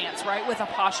with a stance, right? With a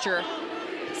posture.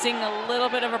 Seeing a little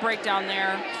bit of a breakdown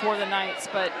there for the Knights,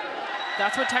 but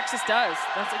that's what Texas does.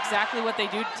 That's exactly what they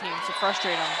do to teams to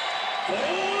frustrate them.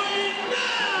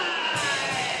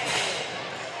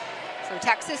 So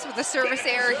Texas with a service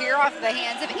error here off the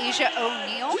hands of Asia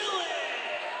O'Neal.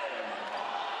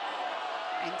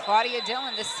 And Claudia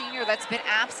Dillon, the senior that's been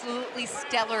absolutely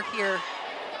stellar here.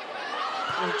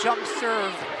 Will jump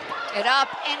serve it up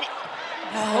and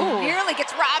nearly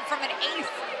gets robbed from an ace.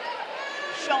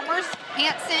 Schomers,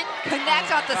 Hansen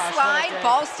connect off the slide.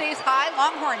 Ball stays high.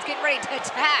 Longhorns getting ready to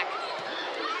attack.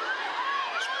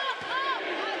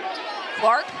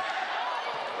 Clark.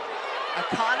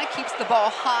 Akana keeps the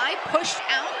ball high, pushed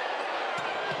out.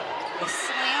 The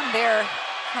slam there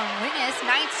from Winnes.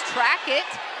 Knights track it.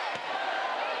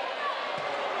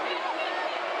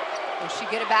 Will she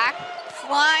get it back?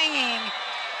 Flying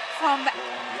from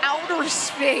outer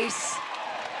space.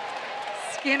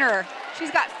 Skinner. She's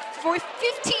got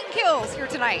 15 kills here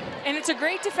tonight. And it's a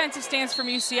great defensive stance from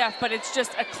UCF, but it's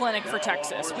just a clinic for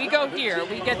Texas. We go here,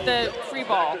 we get the free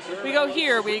ball. We go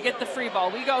here, we get the free ball.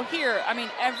 We go here. I mean,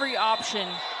 every option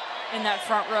in that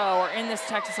front row or in this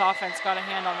Texas offense got a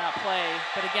hand on that play.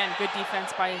 But again, good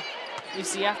defense by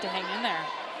UCF to hang in there.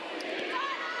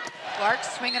 Clark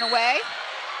swinging away.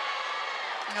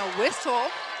 And a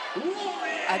whistle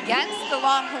against the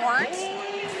Longhorns.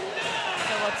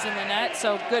 Phillips in the net,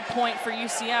 so good point for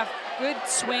UCF. Good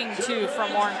swing, too,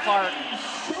 from Lauren Clark.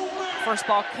 First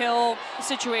ball kill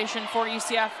situation for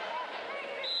UCF.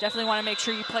 Definitely want to make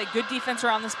sure you play good defense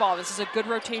around this ball. This is a good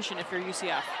rotation if you're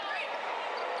UCF.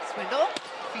 Swindle,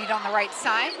 feed on the right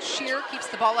side. Shear keeps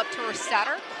the ball up to her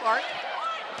setter. Clark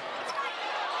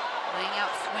laying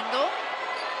out Swindle.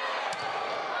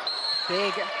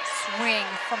 Big swing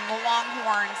from the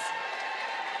Longhorns.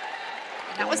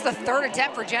 And that was the third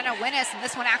attempt for Jenna Winnes, and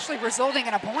this one actually resulting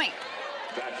in a point.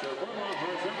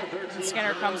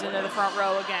 Skinner comes into the front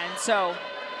row again. So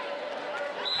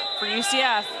for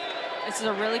UCF, this is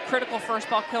a really critical first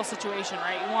ball kill situation,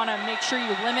 right? You want to make sure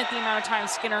you limit the amount of time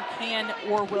Skinner can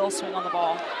or will swing on the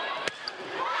ball.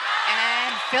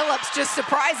 And Phillips just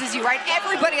surprises you, right?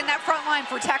 Everybody in that front line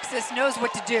for Texas knows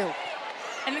what to do.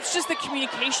 And it's just the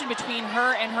communication between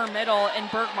her and her middle and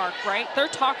Bergmark, right? They're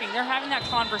talking, they're having that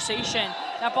conversation.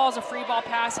 That ball's a free ball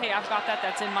pass. Hey, I've got that,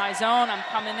 that's in my zone. I'm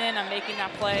coming in, I'm making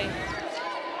that play.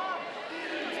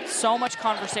 So much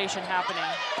conversation happening.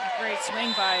 Great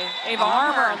swing by Ava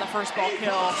Armour on the first ball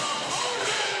kill.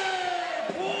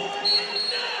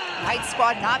 Knight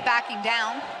squad not backing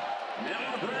down.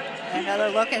 Another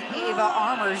look at Ava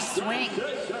Armour's swing.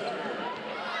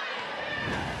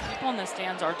 People in the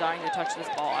stands are dying to touch this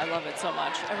ball. I love it so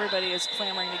much. Everybody is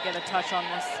clamoring to get a touch on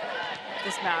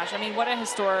this match. I mean, what a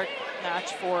historic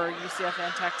match for UCF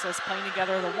and Texas, playing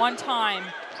together the one time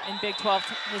in Big 12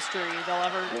 history they'll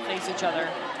ever face each other.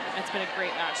 It's been a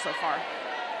great match so far.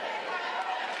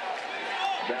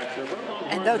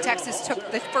 And though Texas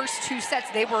took the first two sets,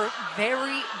 they were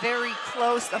very, very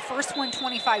close. The first one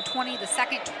 25-20, the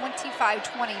second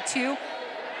 25-22.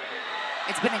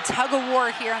 It's been a tug of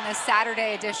war here on this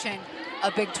Saturday edition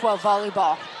of Big 12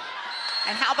 volleyball.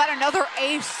 And how about another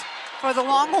ace for the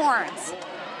Longhorns?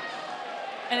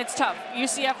 And it's tough.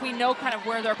 UCF, we know kind of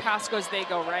where their pass goes, they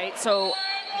go, right? So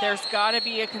there's got to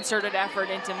be a concerted effort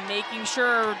into making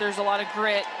sure there's a lot of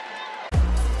grit.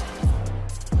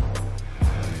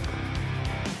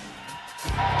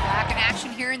 Back in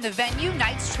action here in the venue.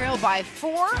 Knights trail by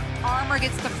 4. Armour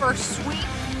gets the first sweep.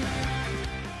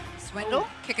 Swindle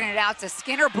kicking it out to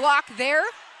Skinner, block there.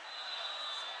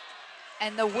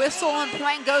 And the whistle and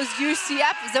point goes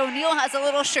UCF as O'Neal has a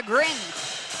little chagrin.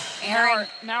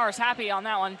 Mauer's happy on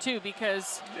that one too,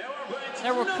 because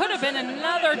there could have been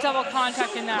another double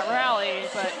contact in that rally,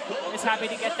 but is happy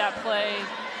to get that play.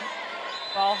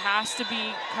 Ball has to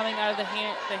be coming out of the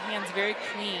hands very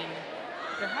clean.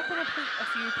 There have been a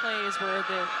few plays where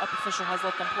the up official has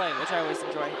let them play, which I always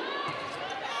enjoy.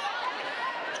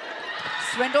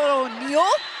 Swindle O'Neal,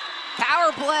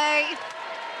 power play.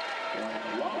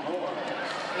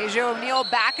 Asia O'Neal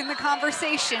back in the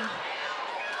conversation.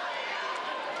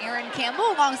 Aaron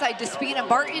Campbell alongside Despina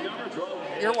Barton.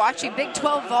 You're watching Big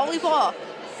 12 volleyball.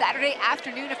 Saturday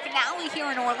afternoon, a finale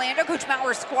here in Orlando. Coach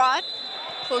Mauer's squad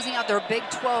closing out their Big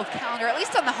 12 calendar, at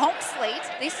least on the home slate.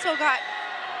 They still got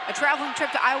a traveling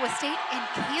trip to Iowa State and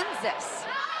Kansas.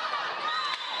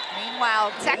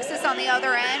 Meanwhile, Texas on the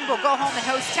other end will go home and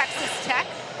host Texas Tech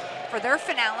for their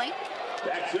finale.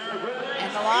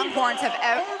 And the Longhorns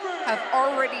have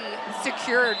already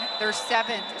secured their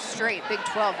 7th straight Big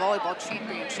 12 volleyball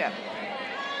championship.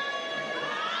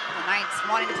 The Knights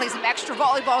wanting to play some extra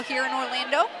volleyball here in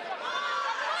Orlando.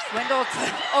 Swindle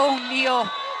to O'Neal,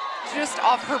 just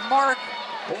off her mark.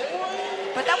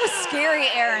 But that was scary,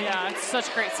 Aaron. Yeah, it's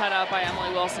such great setup by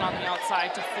Emily Wilson on the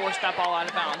outside to force that ball out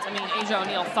of bounds. I mean, Asia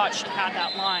O'Neal thought she had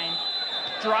that line.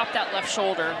 Drop that left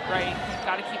shoulder, right? You've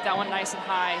got to keep that one nice and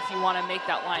high if you want to make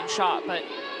that line shot. But,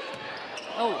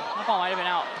 oh, that ball might have been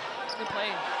out. Good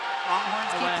play.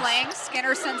 Longhorns keep playing.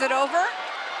 Skinner sends it over.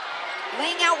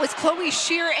 Laying out was Chloe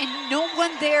Shear and no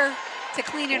one there to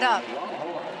clean it up.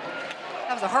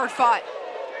 That was a hard-fought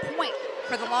point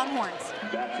for the Longhorns.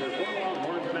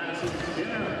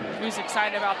 Who's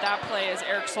excited about that play is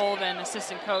Eric Sullivan,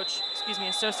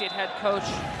 associate head coach,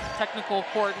 technical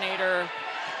coordinator.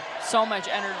 So much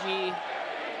energy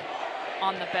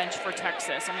on the bench for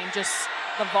Texas. I mean, just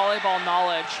the volleyball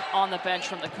knowledge on the bench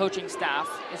from the coaching staff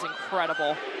is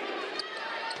incredible.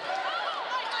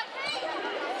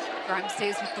 Grimes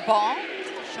stays with the ball.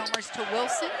 Shomers to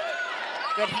Wilson.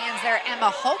 Good hands there, Emma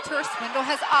Halter. Swindle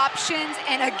has options,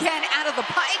 and again out of the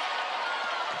pipe.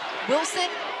 Wilson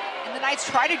and the Knights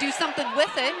try to do something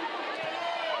with it.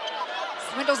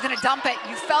 Swindle's gonna dump it.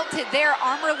 You felt it there.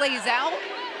 Armour lays out.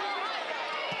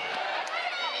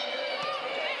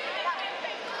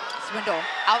 Swindle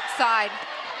outside.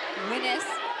 Winnis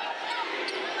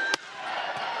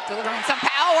delivering some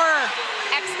power.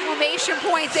 Exclamation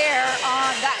point there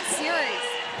on that series.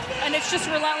 And it's just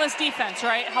relentless defense,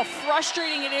 right? How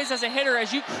frustrating it is as a hitter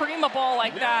as you cream a ball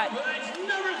like that.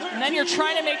 And then you're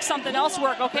trying to make something else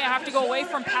work. Okay, I have to go away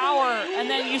from power. And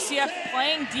then UCF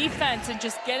playing defense and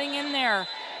just getting in there,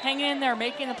 hanging in there,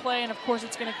 making the play. And of course,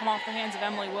 it's going to come off the hands of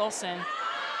Emily Wilson.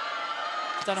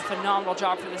 Done a phenomenal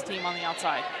job for this team on the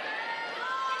outside.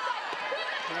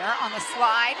 There on the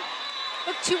slide.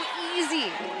 Looked too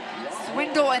easy.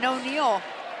 Swindle and O'Neal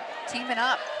teaming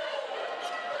up.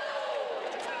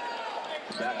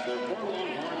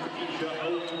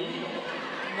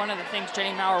 One of the things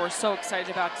Jenny Maurer was so excited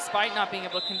about, despite not being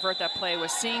able to convert that play,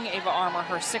 was seeing Ava Armour,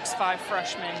 her 6'5"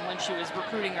 freshman, when she was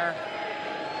recruiting her,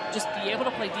 just be able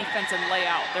to play defense and lay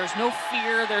out. There's no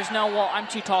fear. There's no, well, I'm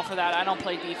too tall for that. I don't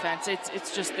play defense.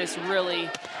 It's just this really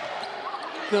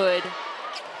good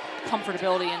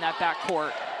comfortability in that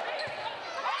backcourt.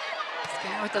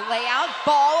 Skinner with the layout,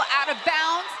 ball out of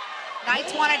bounds.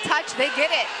 Knights want to touch, they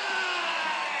get it.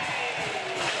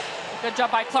 Good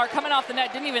job by Clark, coming off the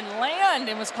net, didn't even land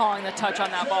and was calling the touch on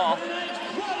that ball.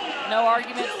 No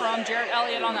argument from Jarrett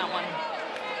Elliott on that one.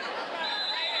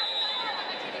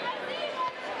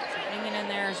 So hanging in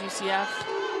there is UCF,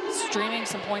 streaming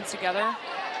some points together.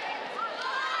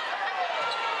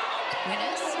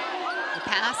 Winnis, the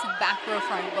pass and back row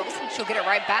from Wilson, she'll get it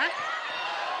right back.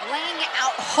 Laying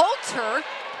out Halter.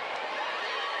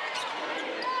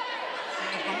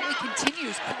 And the volley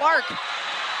continues. Clark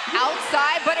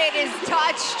outside, but it is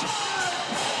touched.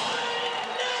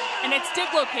 And it's dig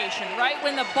location, right?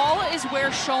 When the ball is where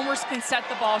Shomers can set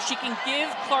the ball, she can give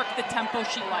Clark the tempo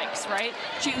she likes, right?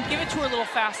 She can give it to her a little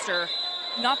faster.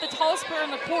 Not the tallest player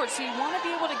on the court, so you want to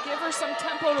be able to give her some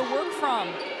tempo to work from.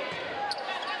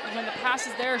 And when the pass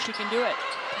is there, she can do it.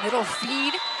 Middle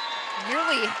feed,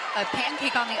 nearly a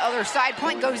pancake on the other side.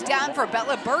 Point goes down for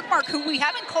Bella Bergmark, who we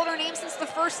haven't called her name since the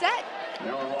first set.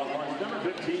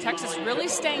 Texas really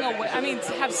staying away,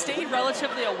 have stayed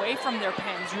relatively away from their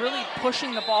pins, really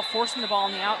pushing the ball, forcing the ball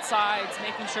on the outsides,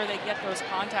 making sure they get those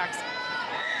contacts.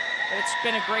 But it's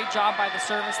been a great job by the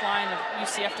service line of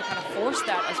UCF to kind of force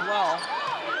that as well.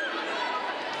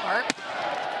 Clark,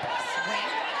 swing.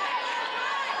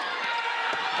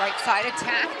 Right side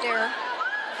attack there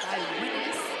by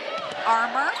Winnis.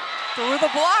 Armour through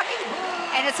the block,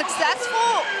 and a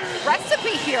successful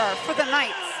recipe here for the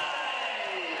Knights.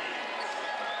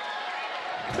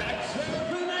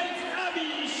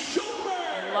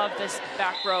 I love this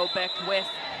back row, Beck, with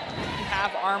you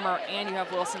have Armour and you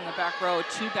have Wilson in the back row.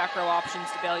 Two back row options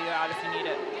to bail you out if you need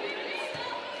it.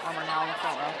 Armour now in the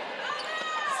front row.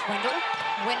 Swindle,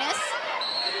 Winnis.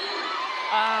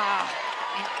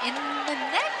 And in the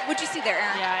net, what'd you see there,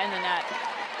 Aaron? Yeah, in the net.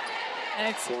 And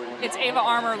it's Ava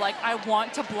Armour, like, I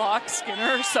want to block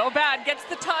Skinner so bad. Gets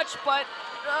the touch, but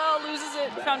loses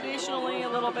it foundationally a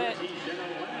little bit.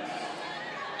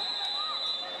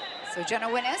 So Jenna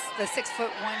Winnis, the 6'1"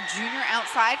 junior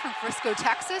outside from Frisco,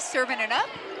 Texas, serving it up.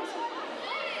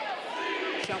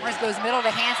 Shomers goes middle to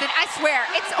Hansen. I swear,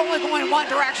 it's only going one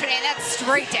direction, and that's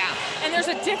straight down. And there's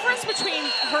a difference between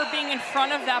her being in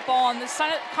front of that ball and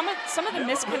some of the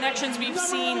misconnections we've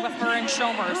seen with her and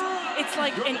Shomers. It's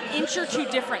like an inch or two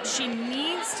different. She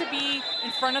needs to be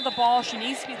in front of the ball. She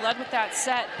needs to be led with that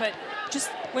set. But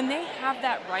just when they have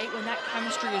that right, when that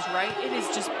chemistry is right, it is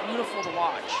just beautiful to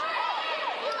watch.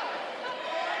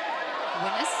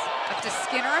 Winnis up to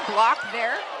Skinner, block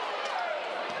there.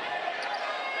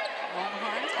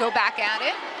 Longhorns go back at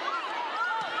it.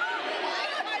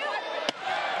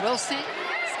 Wilson,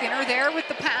 Skinner there with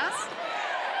the pass.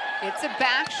 Gets it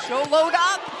back, she'll load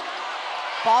up.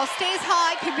 Ball stays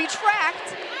high, can be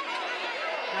tracked.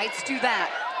 Knights do that.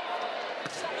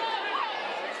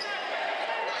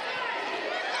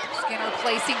 Skinner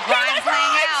placing, Grimes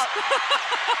laying out.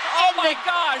 Oh my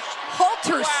gosh.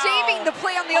 Halter saving the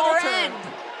play on the other end.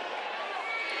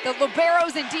 The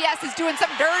liberos and Diaz is doing some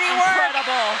dirty work.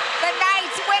 Incredible. The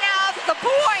Knights win out the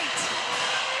point.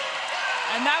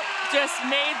 And that just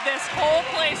made this whole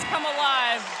place come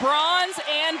alive. Bronze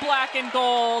and black and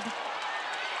gold.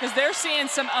 Because they're seeing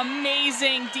some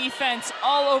amazing defense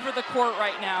all over the court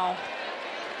right now.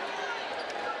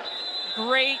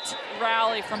 Great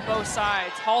rally from both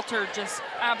sides. Halter just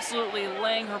absolutely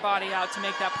laying her body out to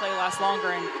make that play last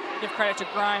longer, and give credit to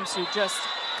Grimes, who just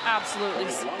absolutely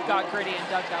got gritty and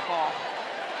dug that ball.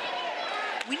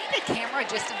 We need a camera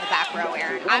just in the back row,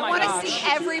 Erin. Oh I my want to gosh. see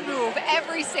every move,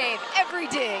 every save, every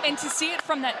dig. And to see it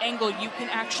from that angle, you can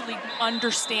actually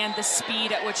understand the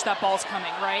speed at which that ball's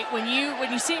coming, right? When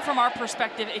you see it from our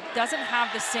perspective, it doesn't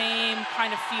have the same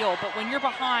kind of feel, but when you're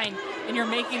behind and you're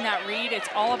making that read, it's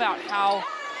all about how...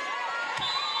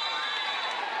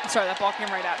 Sorry, that ball came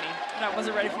right at me, and I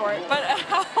wasn't ready for it. But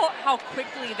how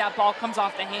quickly that ball comes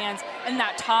off the hands, and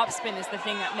that top spin is the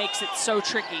thing that makes it so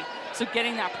tricky. So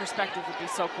getting that perspective would be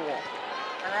so cool.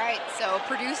 All right, so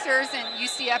producers and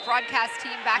UCF broadcast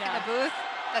team back in the booth.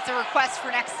 That's a request for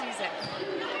next season.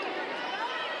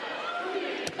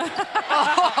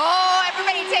 Oh,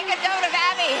 everybody take a note of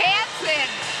Abby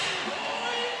Hansen,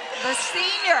 the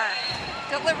senior,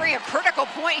 delivering a critical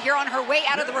point here on her way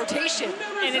out of the rotation.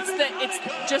 And it's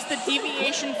just the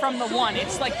deviation from the one.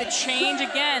 It's like the change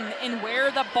again in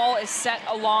where the ball is set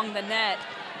along the net.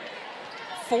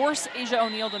 Force Asia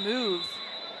O'Neal to move.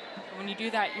 When you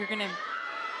do that, you're going to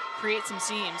create some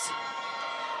seams.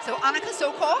 So Annika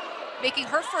Sokol making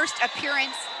her first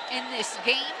appearance in this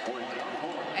game.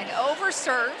 An over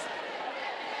serve.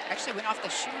 Actually went off the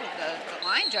shoe of the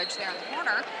line judge there in the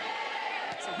corner.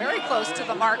 So very close to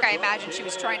the mark I imagine she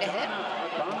was trying to hit.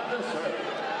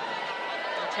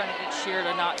 They're trying to get Shear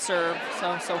to not serve,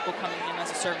 so Sokol coming in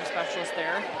as a serving specialist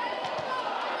there.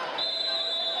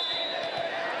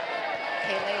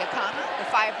 Kaylee Akana, the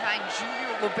 5'9" junior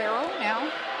libero,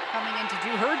 now coming in to do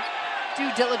her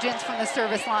due diligence from the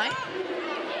service line.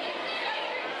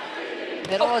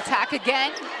 Middle attack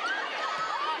again.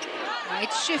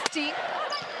 Knights shifting.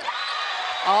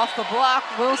 Off the block,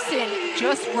 Wilson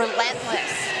just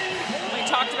relentless. We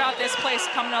talked about this place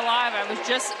coming alive. I was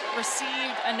just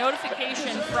received a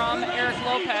notification from Eric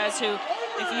Lopez, who,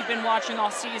 if you've been watching all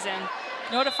season,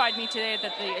 notified me today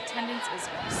that the attendance is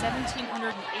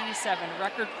 1,787,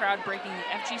 record crowd breaking the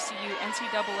FGCU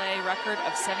NCAA record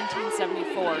of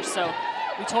 1,774. So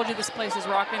we told you this place is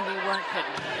rocking, we weren't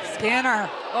kidding. Skinner.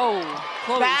 Oh,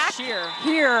 Chloe Back Shear.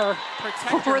 Here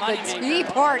Protect for your the moneymaker. tea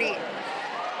party.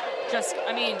 Just,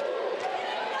 I mean,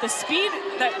 the speed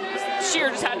that Shear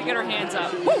just had to get her hands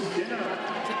up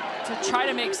to try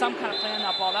to make some kind of play on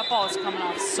that ball is coming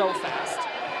off so fast.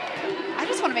 I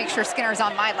just want to make sure Skinner's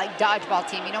on my dodgeball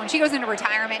team. You know, when she goes into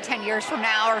retirement 10 years from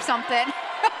now or something,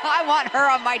 I want her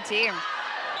on my team.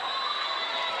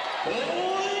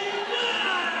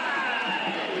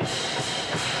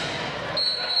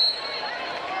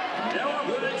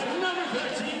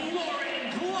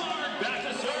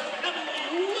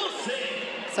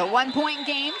 So 1 point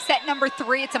game, set number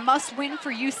 3. It's a must win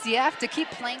for UCF to keep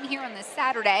playing here on this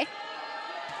Saturday.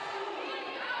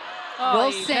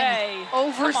 Wilson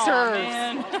over serves.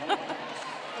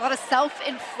 A lot of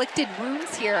self-inflicted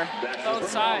wounds here. Both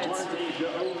sides.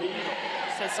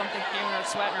 Says something came in her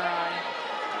sweat in her eye.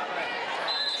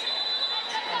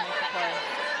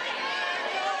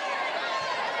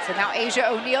 So now Asia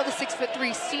O'Neal, the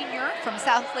 6'3" senior from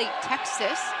South Lake,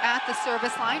 Texas, at the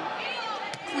service line.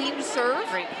 Clean serve.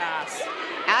 Great pass.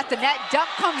 At the net, dump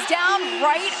comes down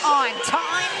right on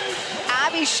time.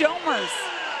 Abby Shomers.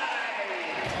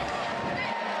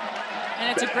 And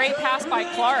it's a great pass by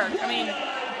Clark. I mean,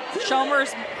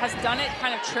 Shomers has done it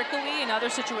kind of trickily in other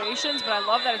situations, but I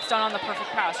love that it's done on the perfect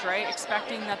pass, right?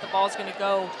 Expecting that the ball's going to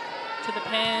go to the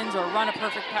pins or run a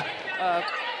perfect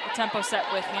tempo set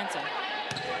with Hansen.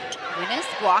 Winnis,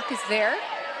 block is there.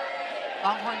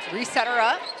 Longhorns reset her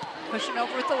up, pushing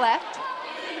over with the left.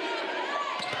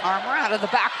 Armour out of the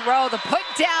back row, the put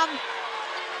down.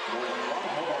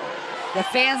 The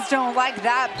fans don't like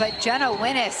that, but Jenna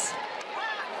Winnis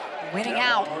winning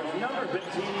out.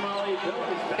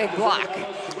 Big block.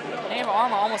 Neva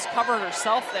Armour almost covered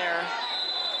herself there.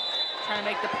 trying to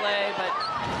make the play, but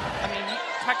I mean,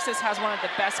 Texas has one of the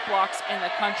best blocks in the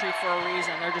country for a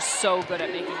reason. They're just so good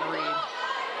at making the read.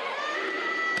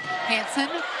 Hansen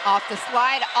off the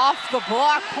slide, off the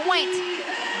block, point.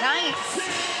 Nice.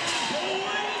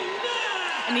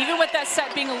 And even with that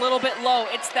set being a little bit low,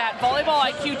 it's that volleyball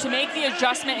IQ to make the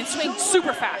adjustment and swing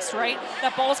super fast, right?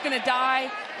 That ball's gonna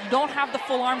die. You don't have the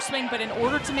full arm swing, but in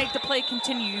order to make the play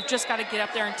continue, you've just gotta get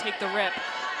up there and take the rip.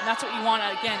 And that's what you want,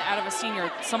 again, out of a senior,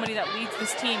 somebody that leads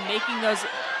this team, making those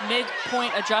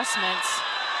mid-point adjustments.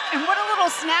 And what a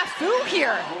little snafu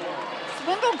here.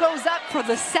 Swindle goes up for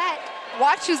the set,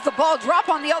 watches the ball drop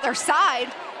on the other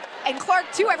side, and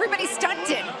Clark too, everybody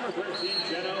stunted.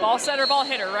 Ball setter, ball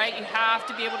hitter, right? You have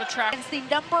to be able to track. It's the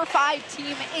number 5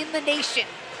 team in the nation.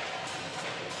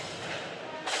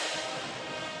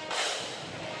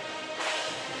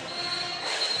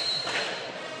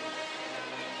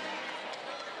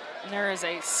 And there is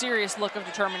a serious look of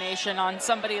determination on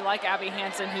somebody like Abby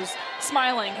Hansen, who's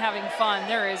smiling, having fun.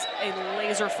 There is a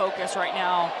laser focus right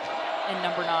now in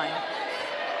number 9.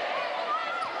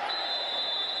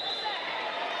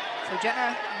 So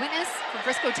Jenna Winnes from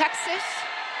Frisco, Texas,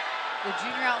 the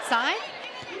junior outside,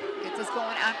 gets us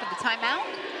going after the timeout.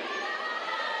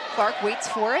 Clark waits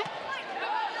for it.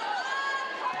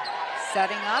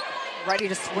 Setting up, ready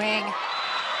to swing.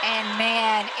 And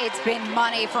man, it's been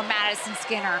money for Madison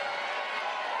Skinner.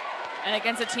 And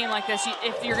against a team like this,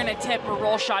 if you're gonna tip a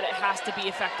roll shot, it has to be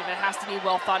effective. It has to be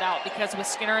well thought out, because with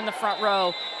Skinner in the front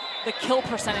row, the kill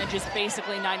percentage is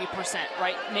basically 90%,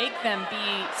 right? Make them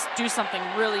do something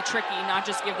really tricky, not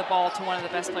just give the ball to one of the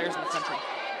best players in the country.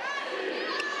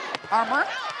 Armour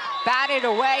batted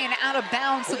away and out of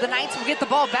bounds, so the Knights will get the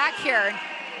ball back here and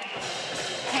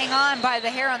hang on by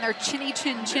the hair on their chinny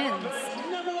chin chins.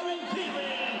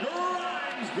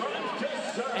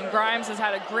 And Grimes has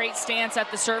had a great stance at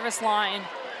the service line.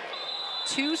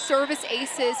 2 service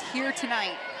aces here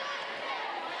tonight.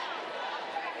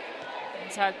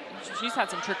 She's had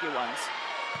some tricky ones.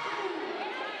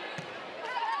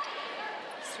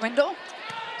 Swindle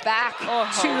back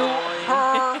to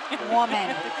her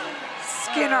woman,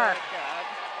 Skinner. Oh,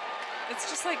 it's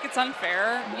just like, it's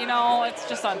unfair, you know, it's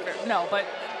just unfair. No, but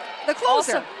the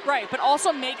closer. Also, right, but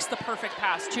also makes the perfect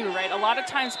pass too, right? A lot of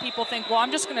times people think, well,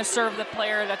 I'm just gonna serve the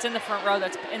player that's in the front row,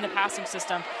 that's in the passing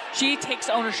system. She takes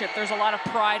ownership. There's a lot of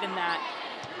pride in that,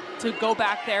 to go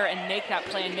back there and make that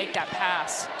play and make that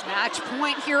pass. Match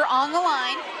point here on the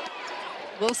line.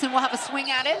 Wilson will have a swing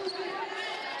at it.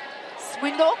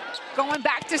 Swindle going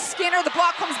back to Skinner. The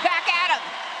block comes back at him.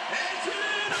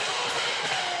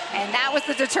 And that was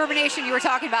the determination you were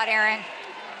talking about, Aaron.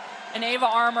 And Ava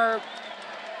Armour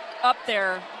up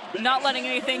there, not letting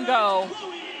anything go,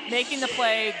 making the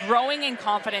play, growing in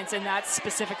confidence in that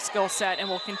specific skill set, and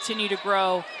will continue to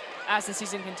grow as the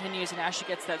season continues and as she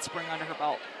gets that spring under her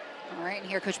belt. All right, and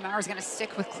here Coach Maurer is going to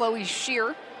stick with Chloe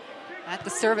Shear at the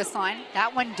service line.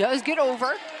 That one does get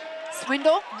over.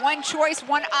 Swindle, one choice,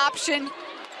 one option.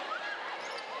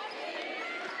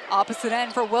 Opposite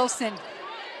end for Wilson.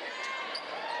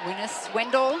 Winnes,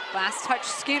 Swindle, last touch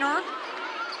Skinner.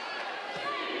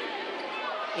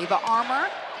 Ava Armour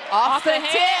off the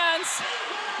hands.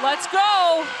 Let's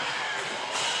go.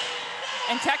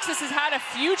 And Texas has had a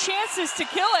few chances to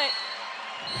kill it.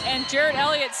 And Jarrett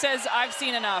Elliott says, I've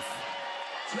seen enough.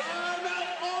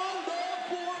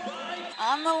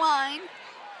 On the line,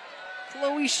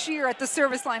 Chloe Shear at the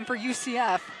service line for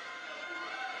UCF.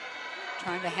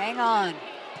 Trying to hang on.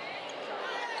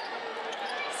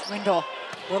 Swindle,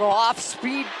 little off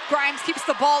speed. Grimes keeps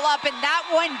the ball up, and that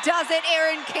one does it.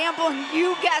 Erin Campbell,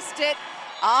 you guessed it,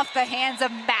 off the hands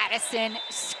of Madison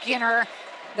Skinner,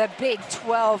 the Big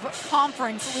 12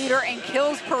 conference leader in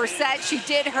kills per set. She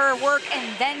did her work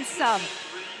and then some.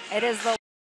 It is the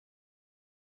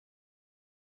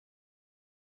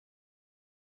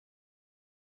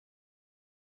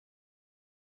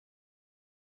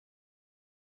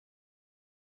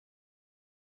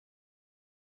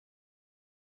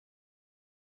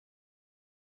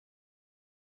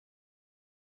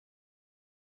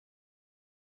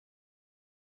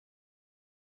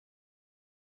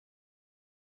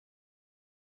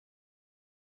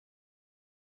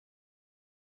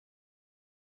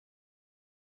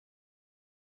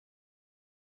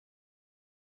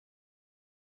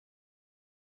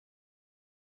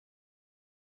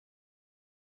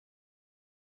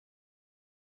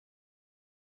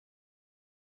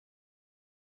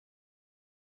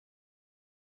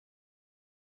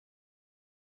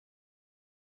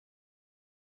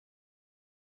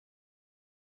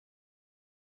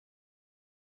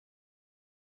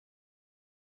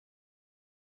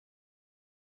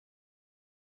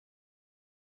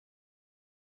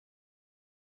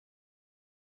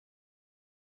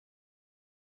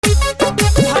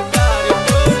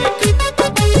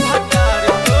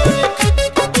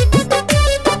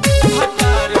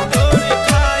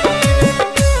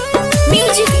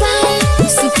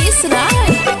Sukesh Rai.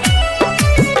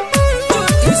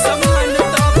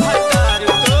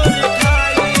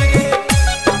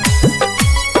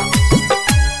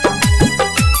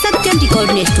 Satyam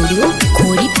recording studio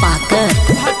खोरी पाकर।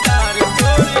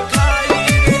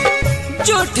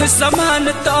 झूठ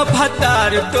समान तो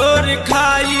भतार तोर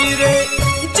खाई रे,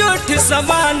 झूठ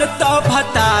समान तो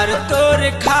भतार तोर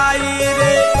खाई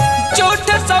रे,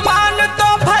 झूठ समान तो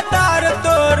भतार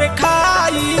तोर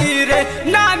खाई रे।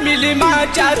 ना मिली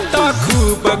मजा तो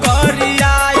खूब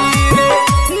गरियाई रे,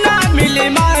 ना मिली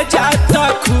मजा तो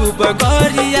खूब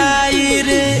गरियाई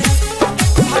रे।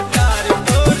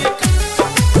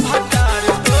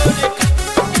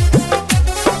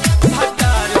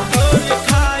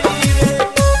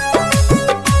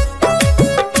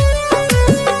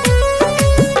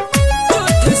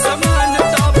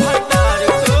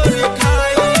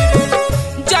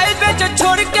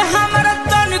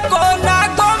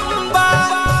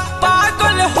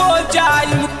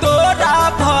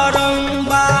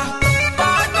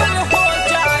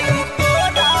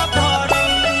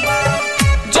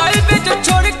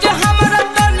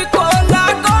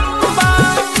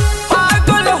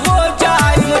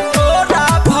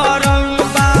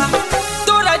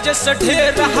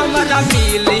 ढेर हमारा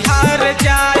मिल हार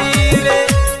जाई रे,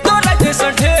 तोरा जैसा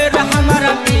ढेर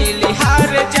हमारा मिल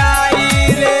हार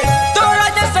जाई रे, तोरा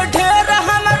जैसा ढेर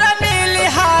हमारा मिल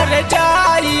हार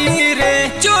जाई रे।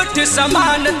 झूठ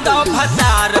समान तो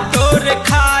भतार तोर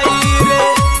खाई रे,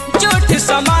 झूठ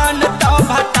समान तो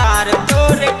भतार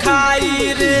तोर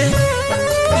खाई रे।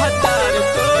 भतार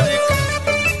तोर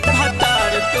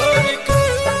भतार तोर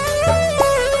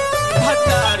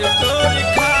भतार तोर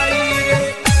खाई रे।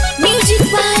 म्यूजिक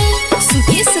बाय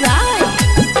सुकेश राय।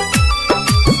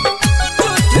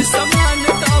 झूठ समान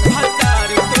तो भतार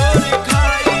तोर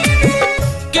खाई रे,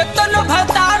 केतन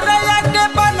भतार लगे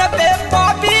बनबे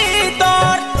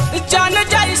पवित्र, जान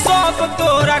जाई सब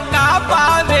तोरा का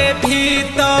पावे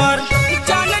भीतर,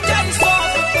 जान जाई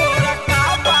सब तोरा का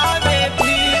पावे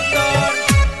भीतर।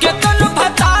 केतन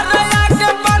भतार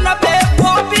लगे बनबे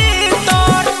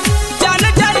पवित्र, जान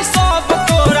जाई सब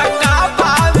तोरा का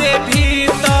पावे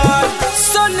भीतर।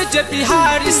 सन जे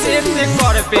बिहारी से ते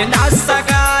करबे ना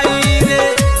सगाई रे,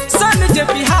 सन जे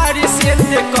बिहारी से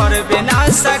ते करबे ना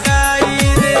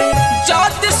सगाई रे,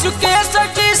 ज्योति सुकेश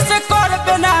जी से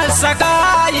करबे ना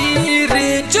सगाई रे।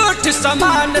 झूठ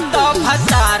समान तो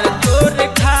भतार तोर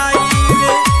खाई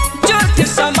रे, झूठ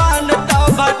समान तो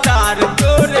भतार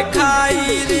तोर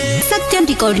खाई रे। सत्यम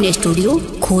रिकॉर्डिंग स्टूडियो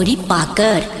खोरी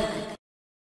पाकर।